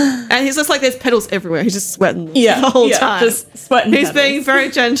 And he's just like there's petals everywhere. He's just sweating the whole time. Just sweating. He's petals. being very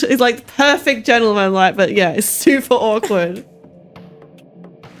gentle. He's like the perfect gentleman, like, but yeah, it's super awkward.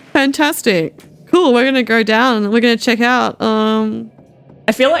 Fantastic. Cool. We're gonna go down. We're gonna check out.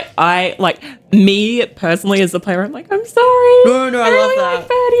 I feel like me personally as a player, I'm like, I'm sorry. No, I love really that. like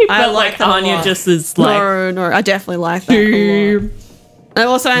Birdie, I but like like that a Anya lot. just is like, No, I definitely like that. A lot. And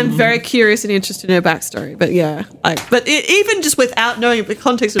also, I'm very curious and interested in her backstory. But yeah, even just without knowing the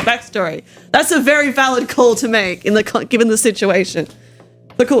context of backstory, that's a very valid call to make in given the situation.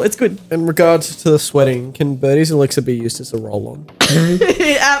 So cool, it's good. In regards to the sweating, can Birdie's elixir be used as a roll-on?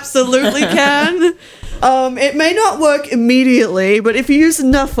 It absolutely can. It may not work immediately, but if you use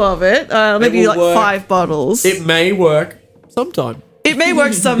enough of it, maybe will like work. 5 bottles, It may work sometime. it may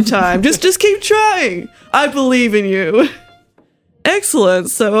work sometime. just keep trying. I believe in you.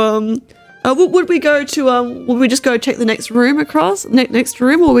 Excellent. So, would we go to would we just go check the next room across next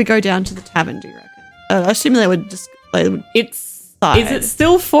room, or would we go down to the tavern? Do you reckon? I assume they would. it's. Side. Is it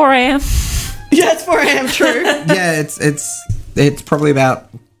still 4 a.m.? Yeah, it's 4 a.m. True. Yeah, it's probably about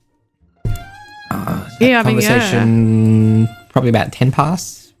Yeah, I mean, conversation probably about 10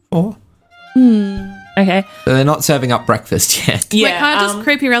 past 4. Okay. Okay. So they're not serving up breakfast yet. Yeah. We're kind of just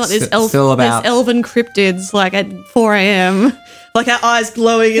creeping around like there's, still about- there's elven cryptids like at 4 a.m. Like our eyes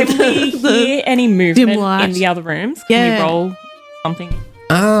glowing in Can we the hear any movement light. in the other rooms? Can Yeah. we roll something?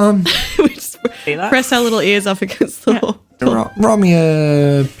 we just See that? press our little ears up against the wall. Roll me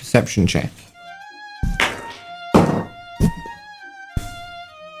a perception check.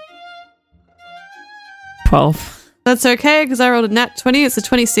 12. That's okay because I rolled a nat 20. It's a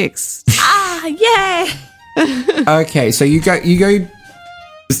 26. Ah, yeah. Okay, so you go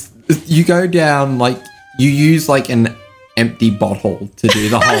down, like, you use like an empty bottle to do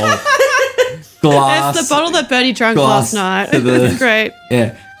the whole glass. It's the bottle that Bertie drank glass last night. to the- It's great.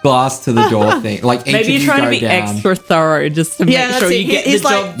 Yeah, glass to the door thing. Like each Maybe of you're you trying go to be down. extra thorough just to Yeah, make sure that's you it. get He's the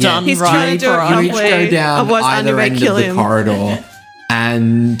like- job done he's right. trying to do it for us. You each halfway. go down Otherwise, either Andy may end kill of the him. corridor,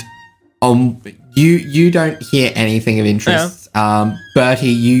 and you don't hear anything of interest. Bertie,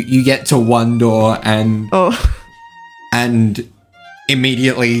 you get to one door and Oh,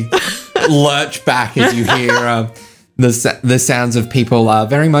 immediately lurch back as you hear the sounds of people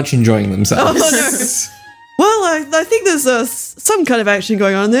very much enjoying themselves. Oh, well, I think there's some kind of action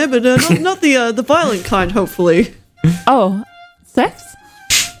going on there, but not the violent kind, hopefully. Oh, sex?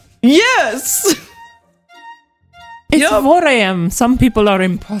 Yes! It's Yup. 4 a.m. Some people are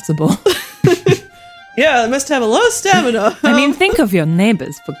impossible. Yeah, they must have a lot of stamina. I mean, think of your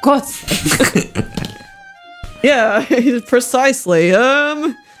neighbors, for God's sake. Yeah, precisely.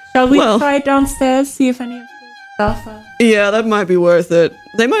 Shall we Well. try downstairs, see if any of the stuff are... Yeah, that might be worth it.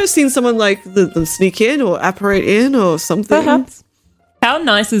 They might have seen someone like them sneak in or apparate in or something. Perhaps. How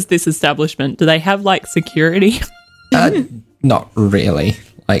nice is this establishment? Do they have, like, security? Not really.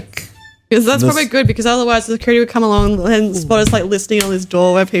 Like, Because that's This- probably good, because otherwise the security would come along and spot us like listening on this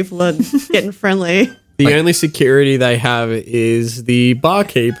door where people are getting friendly. The only security they have is the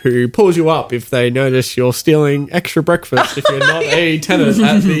barkeep who pulls you up if they notice you're stealing extra breakfast if you're not a tenant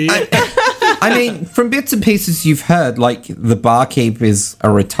at the... I mean, from bits and pieces you've heard, like the barkeep is a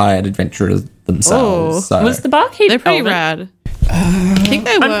retired adventurer themselves. Oh. So. Was the barkeep They're pretty elven? rad. I think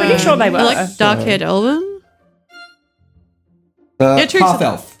they were. I'm pretty sure they were. They're like dark-haired elven. Yeah, true. half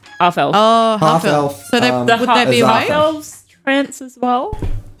elf? Half elf. Oh, half Half elf. elf, So they, um, the would they be Azatha. half awake? elves trance as well?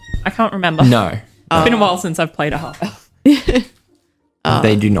 I can't remember. No, It's been a while since I've played a half elf.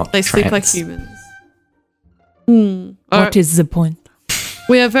 they do not. They sleep like trance. humans. What is the point?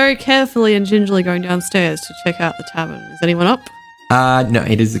 We are very carefully and gingerly going downstairs to check out the tavern. Is anyone up? No,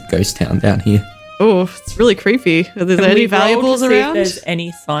 it is a ghost town down here. Oh, it's really creepy. Are there Can any we roll valuables to see if around? there's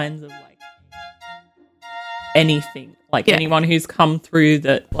any signs of like anything, like Yeah. anyone who's come through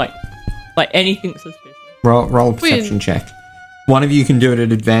that, like anything suspicious. Roll a perception check. One of you can do it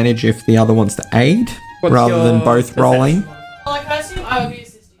at advantage if the other wants to aid, What's rather than your both perception? rolling. Well, I assume I would be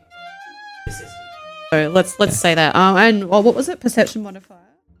assisting. So let's say that. And what was it? Perception modifier.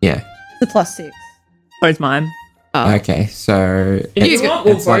 Yeah. The +6. Where's mine? Okay, so If it's, you want,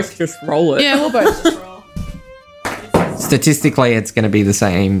 we'll it's both like, just roll it. Yeah, we'll both just roll. statistically, it's going to be the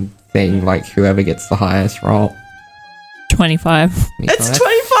same thing. Like whoever gets the highest roll. 25. It's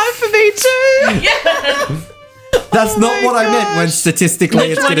 25 for me too. That's not my what I meant when gosh.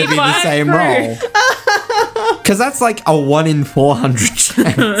 statistically it's going to be the 25 same through. roll. Because that's like a 1 in 400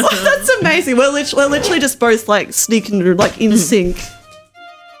 chance. That's amazing. We're literally just both like sneaking like in sync.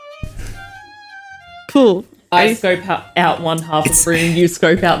 Cool. I scope out one half of the room, you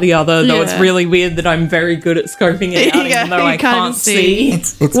scope out the other, though it's Yeah. really weird that I'm very good at scoping it out, Yeah, even though you I can't can't see.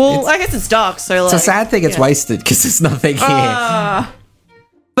 see. Well, I guess it's dark, so like. It's a sad thing it's yeah. wasted because there's nothing here.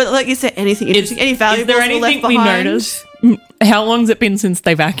 But like, is there anything interesting? Any valuables Is there were anything left we behind? noticed? How long's it been since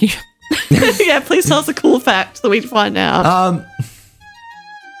they vacuumed? Yeah, please tell us a cool fact that we find out.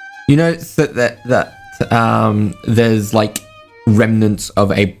 You notice that there's like remnants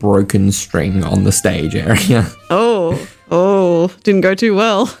of a broken string on the stage area. Oh, didn't go too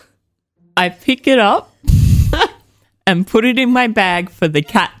well. I pick it up and put it in my bag for the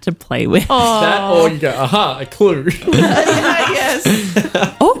cat to play with. That or you go, aha, a clue. Yes.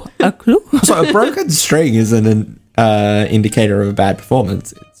 Oh, a clue. So a broken string isn't an indicator of a bad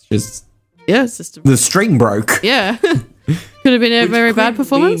performance. It's just Yeah, it's just. the string broke. Yeah. Could have been a very bad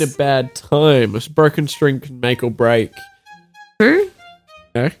performance. Been a bad time. A broken string can make or break. True.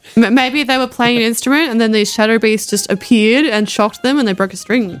 No? Maybe they were playing an instrument and then these shadow beasts just appeared and shocked them and they broke a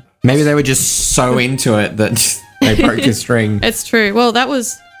string. Maybe they were just so into it that they broke a string. It's true. Well, that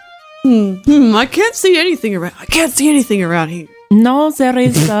was. I can't see anything around. I can't see anything around here. No, there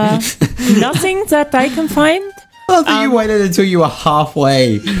is nothing that I can find. I thought you waited until you were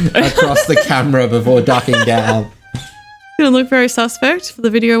halfway across the camera before ducking down. Gonna look very suspect for the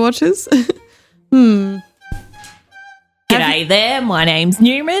video watchers. G'day there, my name's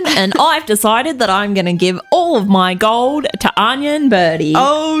Newman, and I've decided that I'm going to give all of my gold to Anya and Birdie.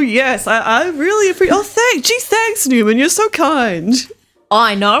 Oh, yes. I really appreciate... Oh, thanks, Newman. You're so kind.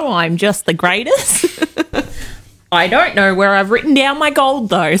 I know I'm just the greatest. I don't know where I've written down my gold,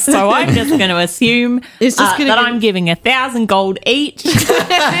 though, so I'm just going to assume It's just gonna that give- I'm giving 1,000 gold each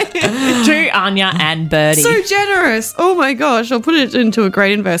to Anya and Birdie. So generous. Oh, my gosh. I'll put it into a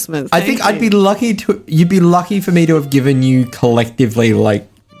great investment. I think Thank I'd be lucky to. You'd be lucky for me to have given you collectively like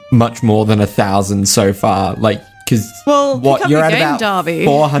much more than 1,000 so far. Like, because Well, pick what up you're your at game, about Darby.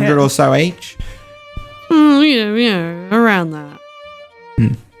 400 or so each. Yeah, around that.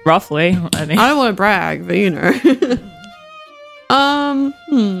 Roughly, I mean. I don't want to brag, but you know.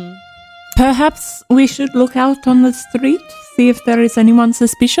 Perhaps we should look out on the street, see if there is anyone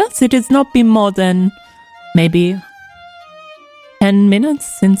suspicious. It has not been more than maybe 10 minutes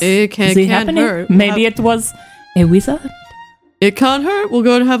since It can't happening. hurt. Maybe it was a wizard. It can't hurt. We'll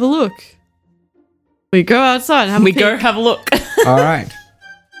go and have a look. We go outside and have We a go peek. have a look. All right.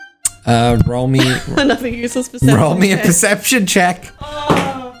 Roll me Nothing useless perception. roll me a check. perception check.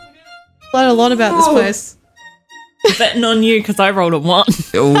 Learn a lot about this place. Betting on you because I rolled a 1,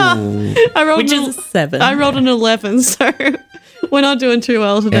 Ooh. I rolled which an, is a 7. I rolled an 11, so we're not doing too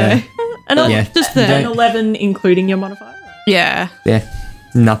well today. an, Yeah. Just an there. Don't- 11 including your modifier. Yeah. Yeah.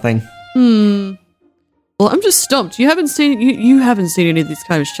 Nothing. Well, I'm just stumped. You haven't seen you haven't seen any of these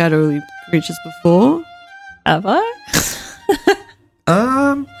kind of shadowy creatures before. Have I?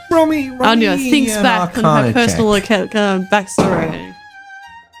 Roll me. Anya thinks an back on Arcana her check. personal backstory.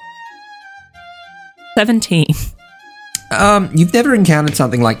 17. You've never encountered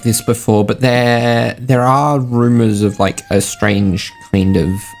something like this before, but there are rumors of like a strange kind of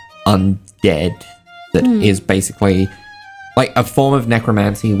undead that is basically like a form of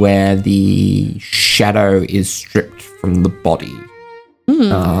necromancy where the shadow is stripped from the body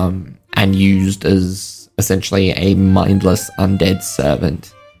and used as essentially a mindless undead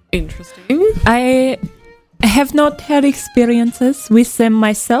servant. Interesting. I have not had experiences with them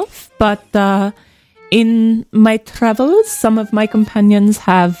myself, but in my travels, some of my companions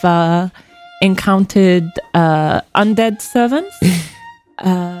have encountered undead servants.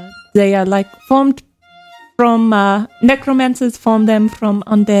 They are like formed from necromancers form them from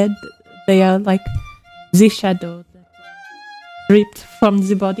undead. They are like the shadow that ripped from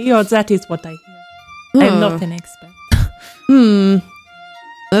the body, or that is what I hear. I'm not an expert.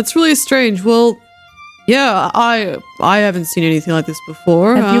 That's really strange. Well, yeah, I haven't seen anything like this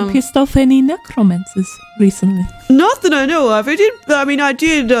before. Have you pissed off any necromancers recently? Not that I know of. I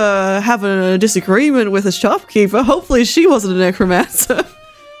did have a disagreement with a shopkeeper. Hopefully she wasn't a necromancer.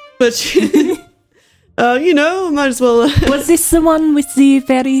 But she, might as well. Was this the one with the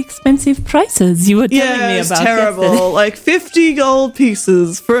very expensive prices you were telling Yeah, me it's about terrible. yesterday? Like 50 gold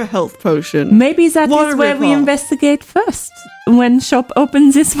pieces for a health potion. Maybe that What is a where we rip-off. investigate first when shop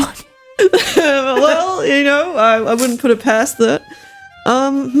opens this morning. Well, I wouldn't put it past that.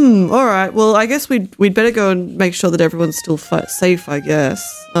 All right. Well, I guess we'd better go and make sure that everyone's still safe, I guess.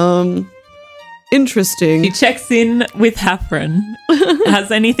 Interesting. He checks in with Hafren. Has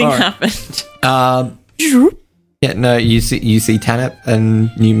anything happened? Yeah, no, you see Tanip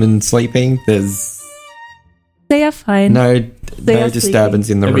and Newman sleeping. There's They are fine. no are disturbance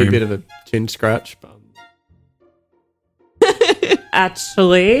in the Maybe a room. bit of a chin scratch, but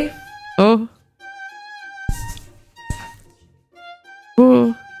Actually, Oh.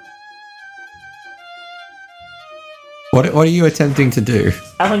 Oh. What are you attempting to do?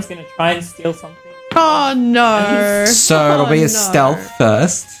 Alan's going to try and steal something. Oh no. So it'll be Oh, a no. stealth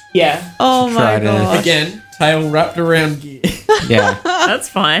first. Yeah, Oh Try my to- god. again, tail wrapped around gear. Yeah. that's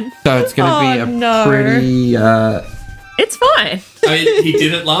fine. So it's going to be Oh, a no. pretty. It's fine. I mean, he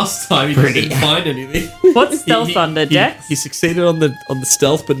did it last time. He just Pretty. didn't find anything. What's stealth under, Dex? He succeeded on the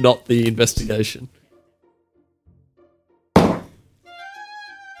stealth, but not the investigation. That's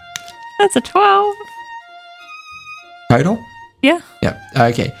a 12. Total? Yeah. Yeah.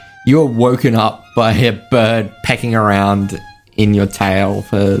 Okay. You are woken up by a bird pecking around in your tail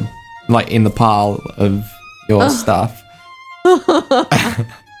for, like, in the pile of your stuff. What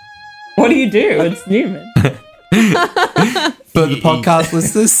do you do? It's Newman. For the podcast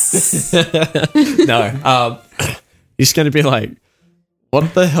listeners, No. He's going to be like,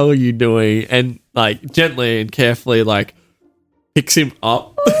 what the hell are you doing? And, like, gently and carefully, like, picks him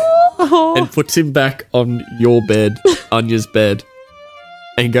up and puts him back on your bed, Anya's bed,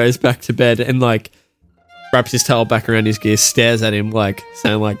 and goes back to bed and, like, wraps his towel back around his gear, stares at him, like,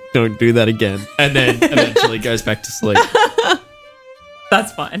 saying, like, don't do that again. And then eventually goes back to sleep.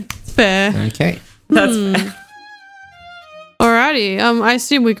 That's fine. Fair. Okay. That's fair. Alrighty. I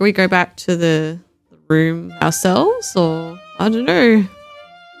assume we go back to the room ourselves, or I don't know.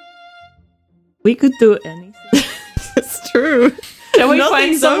 We could do anything. It's true. Can we find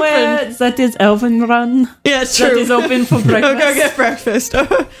Nothing's somewhere that is elven run? Yeah, it's That true. is open for Go breakfast? get breakfast.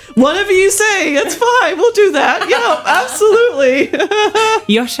 Whatever you say, it's fine. We'll do that. Yeah,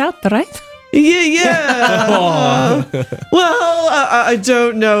 absolutely. Your shout, right? Yeah. Well, I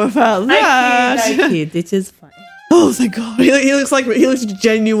don't know about that. I kid. It is fine. Oh, thank God. He looks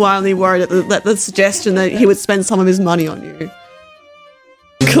genuinely worried at the suggestion that he would spend some of his money on you.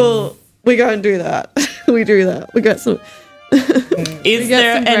 Cool. We go and do that. We do that. We got some. Is get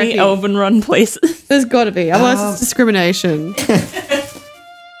there some any brekkie. elven run places? There's got to be, unless it's discrimination.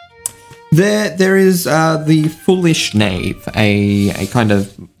 There is the Foolish Knave, a kind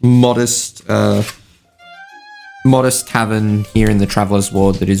of modest tavern here in the Traveller's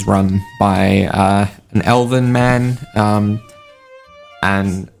Ward that is run by an elven man,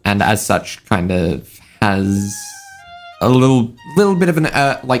 and as such kind of has a little bit of an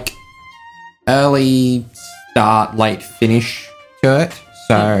early start, late finish to it.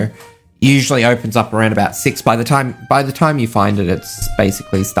 So usually opens up around about 6. By the time you find it, it's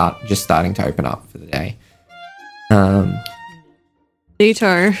basically starting to open up for the day.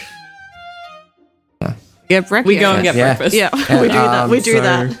 Neato. Yeah. Get breakfast. We go and get Yeah. breakfast. Yeah, we do that. We do so-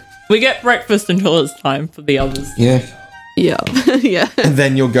 that. We get breakfast until it's time for the others. Yeah. Yeah. Yeah. And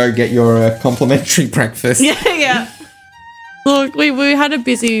then you'll go get your complimentary breakfast. Yeah, yeah. Look, we had a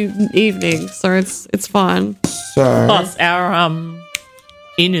busy evening, so it's fine. So Plus, our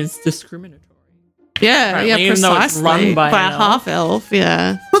inn is discriminatory. Yeah, Apparently, yeah, even though it's precisely. run by a an elf. half elf,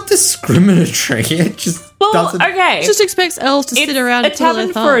 yeah. not discriminatory. It just Well, doesn't. okay. Just expects elves to sit It's around a and twiddle tavern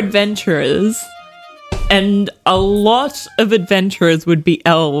their for thumbs. adventurers, and a lot of adventurers would be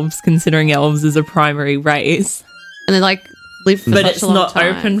elves, considering elves is a primary race. And they like live for But such it's a long not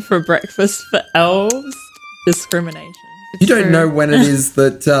time. open for breakfast for elves. Discrimination. You don't True. know when it is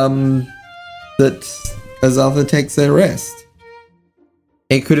that Azaltha takes their rest.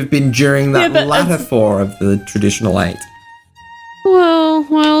 It could have been during that Yeah, but latter as- 4 of the traditional 8.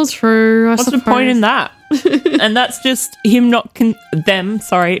 Well, true. I What's suppose. the point in that? And that's just him not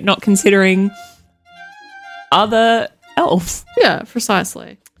not considering other elves. Yeah,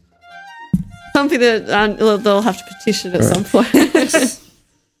 precisely. Something that they'll have to petition at some point.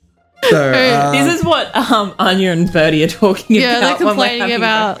 So, This is what Anya and Bertie are talking Yeah, about. they're when we're complaining having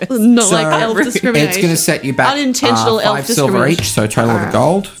about breakfast. not So, like elf it's discrimination. it's going to set you back Unintentional elf 5 silver discrimination. each, so total of Alright. a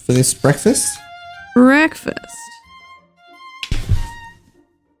gold for this breakfast. Breakfast.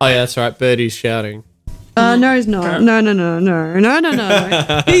 Oh yeah, that's right. Birdie's shouting. No, he's not.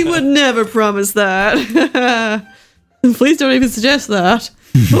 No. He would never promise that. Please don't even suggest that.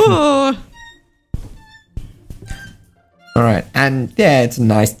 Oh. All right, and yeah, it's a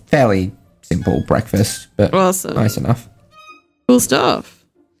nice, fairly simple breakfast, but Awesome. nice enough. Cool stuff.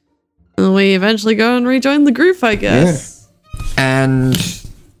 And we eventually go and rejoin the group, I guess. And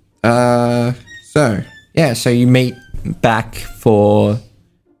so you meet back for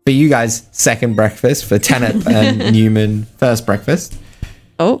you guys second breakfast, for Tanit and Newman first breakfast.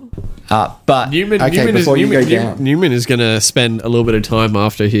 Oh. But Newman, okay, Newman, before is, you Newman, go down, Newman is going to spend a little bit of time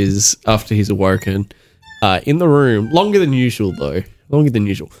after he's awoken in the room. Longer than usual, though.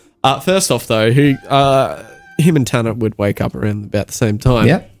 First off, though, him and Tanip would wake up around about the same time.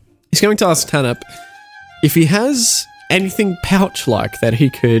 Yep. He's going to ask Tanip if he has anything pouch-like that he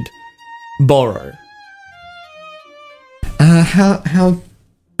could borrow. How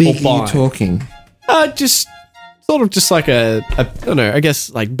big Or are you buy. talking? Just sort of just like I don't know, I guess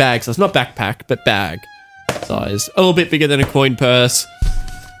like bag size. Not backpack, but bag size. A little bit bigger than a coin purse.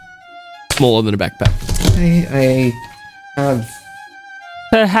 Smaller than a backpack. I have.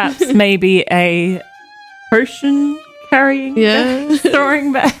 Perhaps maybe a potion carrying Yeah.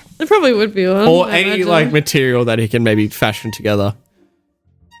 throwing bag. There probably would be one. Or I any imagine. like material that he can maybe fashion together.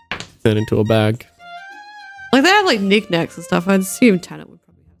 Turn into a bag. Like they have like knickknacks and stuff. I'd assume Tanit would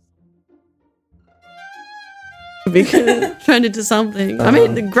probably have. Be turned into something. I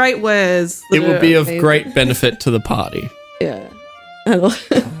mean, the great wares. that It will are be of amazing. great benefit to the party. Yeah. And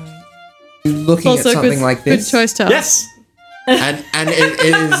Looking at something like this, Good choice to Yes! and it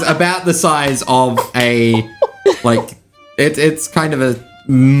is about the size of a it's kind of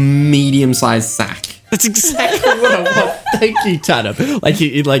a medium-sized sack. That's exactly what I want. Thank you, Tanner. Like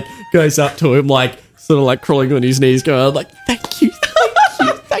he like goes up to him, like sort of like crawling on his knees, going like, "Thank you, thank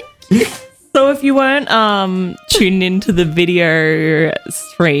you, thank you." So if if you weren't tuned into the video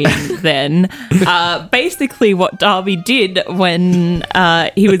stream, then basically what Darby did when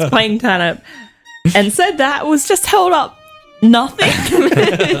he was playing Tanip and said that was just held up nothing.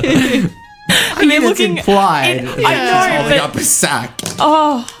 I mean, it's implied. I know, holding but- up a sack.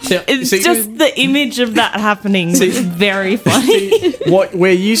 Oh, Yeah, it's see- just the image of that happening was very funny.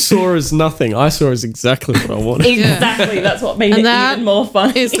 Where you saw as nothing, I saw as exactly what I wanted. Exactly, that's what made And it that even more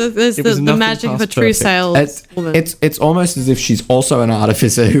fun. It's was the nothing magic of a past true perfect. saleswoman. It's almost as if she's also an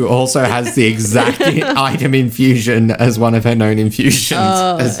artificer who also has the exact item infusion as one of her known infusions.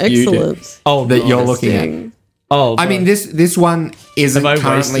 as you do, excellent. Oh, that you're nice. looking at. Oh, I mean, this one isn't Have I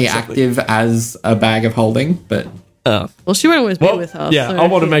currently wasted something? active as a bag of holding, but oh. Well, she won't always be Well, with us. yeah, so- I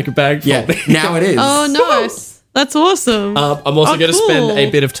want to make a bag for yeah, me. now it is. Oh, nice. That's awesome. I'm also Oh, going to spend cool. a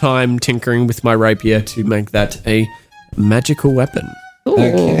bit of time tinkering with my rapier to make that a magical weapon. Ooh.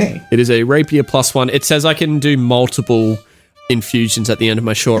 Okay. It is a rapier +1. It says I can do multiple infusions at the end of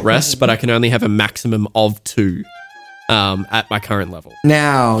my short rest, but I can only have a maximum of 2 at my current level.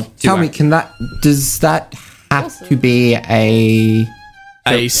 Now, tell me, does that have to be a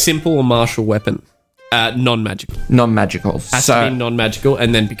A simple or martial weapon, non-magical. non-magical? Has to be non-magical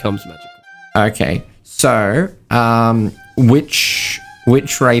and then becomes magical. Okay. So, which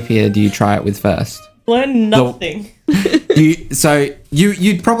rapier do you try it with first? Learn nothing.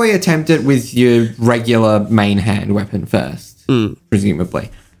 You'd probably attempt it with your regular main hand weapon first, presumably.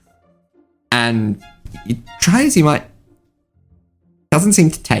 And you try as you might. Doesn't seem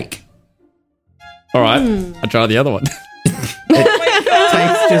to take. All right, I try the other one.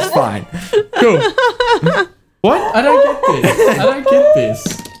 Takes just fine. Cool. What? I don't get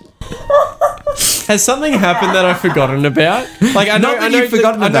this. Has something happened that I've forgotten about? Like I know, Not that I know, you've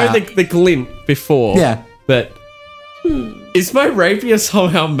forgotten I know about. the glint before. Yeah. but is my rapier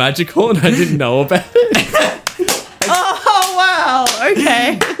somehow magical and I didn't know about it? Oh, wow.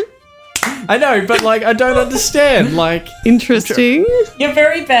 Okay. I know, but like I don't understand. Like, Interesting. You're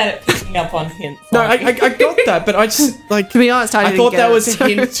very bad at picking up on hints. no, I got that, but I just like To be honest, I I didn't thought get that it. was a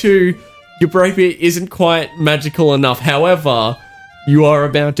hint to your rapier isn't quite magical enough. However, you are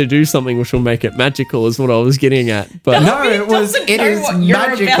about to do something which will make it magical, is what I was getting at. But No, it is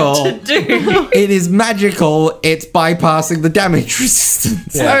magical. do. It is magical. It's bypassing the damage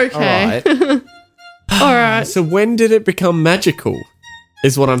resistance. yeah, Okay. all right. All right. So when did it become magical?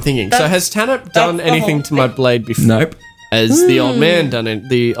 Is what I'm thinking. So has Tanip done the anything whole to my blade before? Nope. Has the old man done it?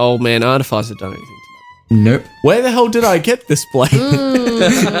 The old man artificer done anything to my Nope. blade? Where the hell did I get this blade?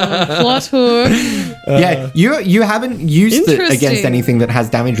 Plot hook. Yeah, you haven't used it against Interesting. anything that has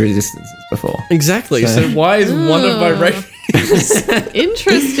damage resistances before. Exactly. So why is one of my rapiers?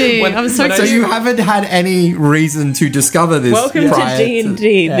 Interesting. When- I'm so when I- So curious. you haven't had any reason to discover this. Welcome prior to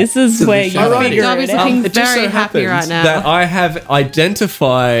D&D. This is to the where you show. figure Darby's it out. looking It just very so happy right happens now. that I have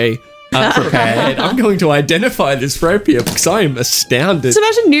prepared. I'm going to identify this rapier because I am astounded. Just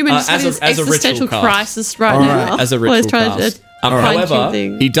imagine Newman just as having a- this as a ritual existential cast. crisis right All now. right, as a While he's ritual trying cast. to fine-tune However,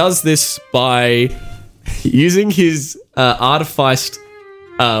 things. he does this by using his artificed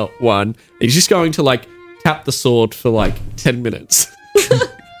one. He's just going to like tap the sword for like 10 minutes.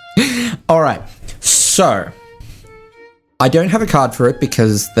 All right. So I don't have a card for it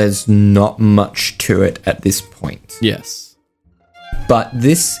because there's not much to it at this point. Yes. But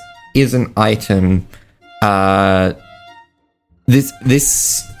this is an item.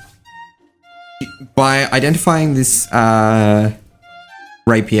 This by identifying this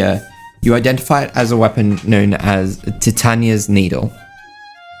rapier, you identify it as a weapon known as Titania's Needle.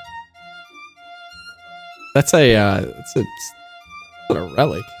 That's it's not a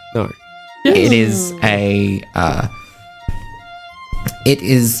relic. No. It is an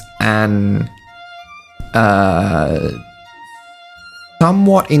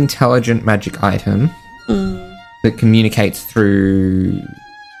somewhat intelligent magic item that communicates through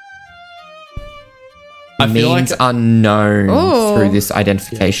I feel like means unknown Oh. through this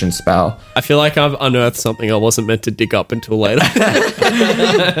identification spell. I feel like I've unearthed something I wasn't meant to dig up until later.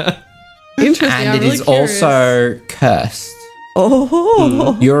 Interesting. And I'm it really is curious. also cursed.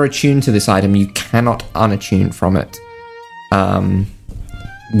 Oh. You're attuned to this item. You cannot unattune from it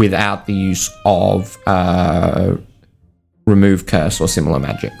without the use of remove curse or similar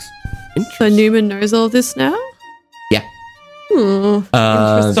magics. So Newman knows all this now? Yeah.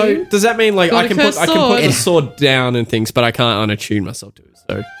 So does that mean like Got I a can put cursed the sword. sword down and things, but I can't unattune myself to it.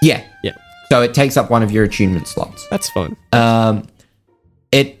 So Yeah. yeah, So it takes up one of your attunement slots. that's fine.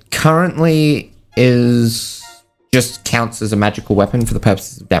 It currently is just counts as a magical weapon for the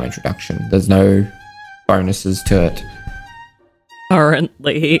purposes of damage reduction. There's no bonuses to it.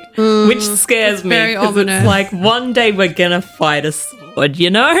 currently, which scares me very because ominous. it's like one day we're gonna fight a sword, you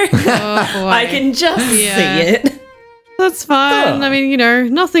know? Oh, boy. I can just Yeah. see it. That's fine. Oh. I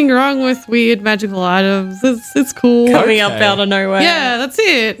mean, nothing wrong with weird magical items. It's cool. Coming up Okay. out of nowhere. Yeah, that's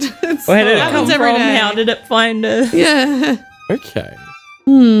it. It's, Where did it happens come every from? day. How did it find us? Yeah. Okay.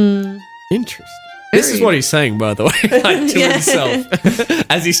 Hmm. Interesting. This is what he's saying, by the way, like to Yeah. himself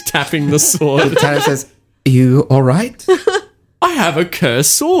as he's tapping the sword. Tanner says, "You all right?" I have a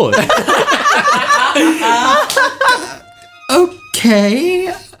cursed sword.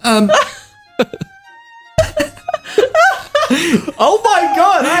 Okay. Oh my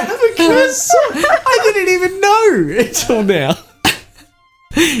god, I have a cursed sword. I didn't even know until now.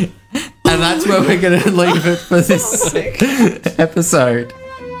 And that's where we're going to leave it for this episode.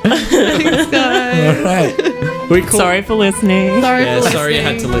 Thanks, guys. All right. We call- Sorry for listening. Sorry Yeah, for sorry you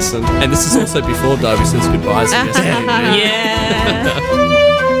had to listening. listen. And this is also before Darby says goodbyes. And Yeah.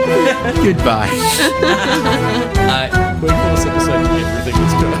 Goodbye. we call this episode Everything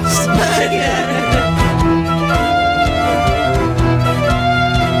Was Good.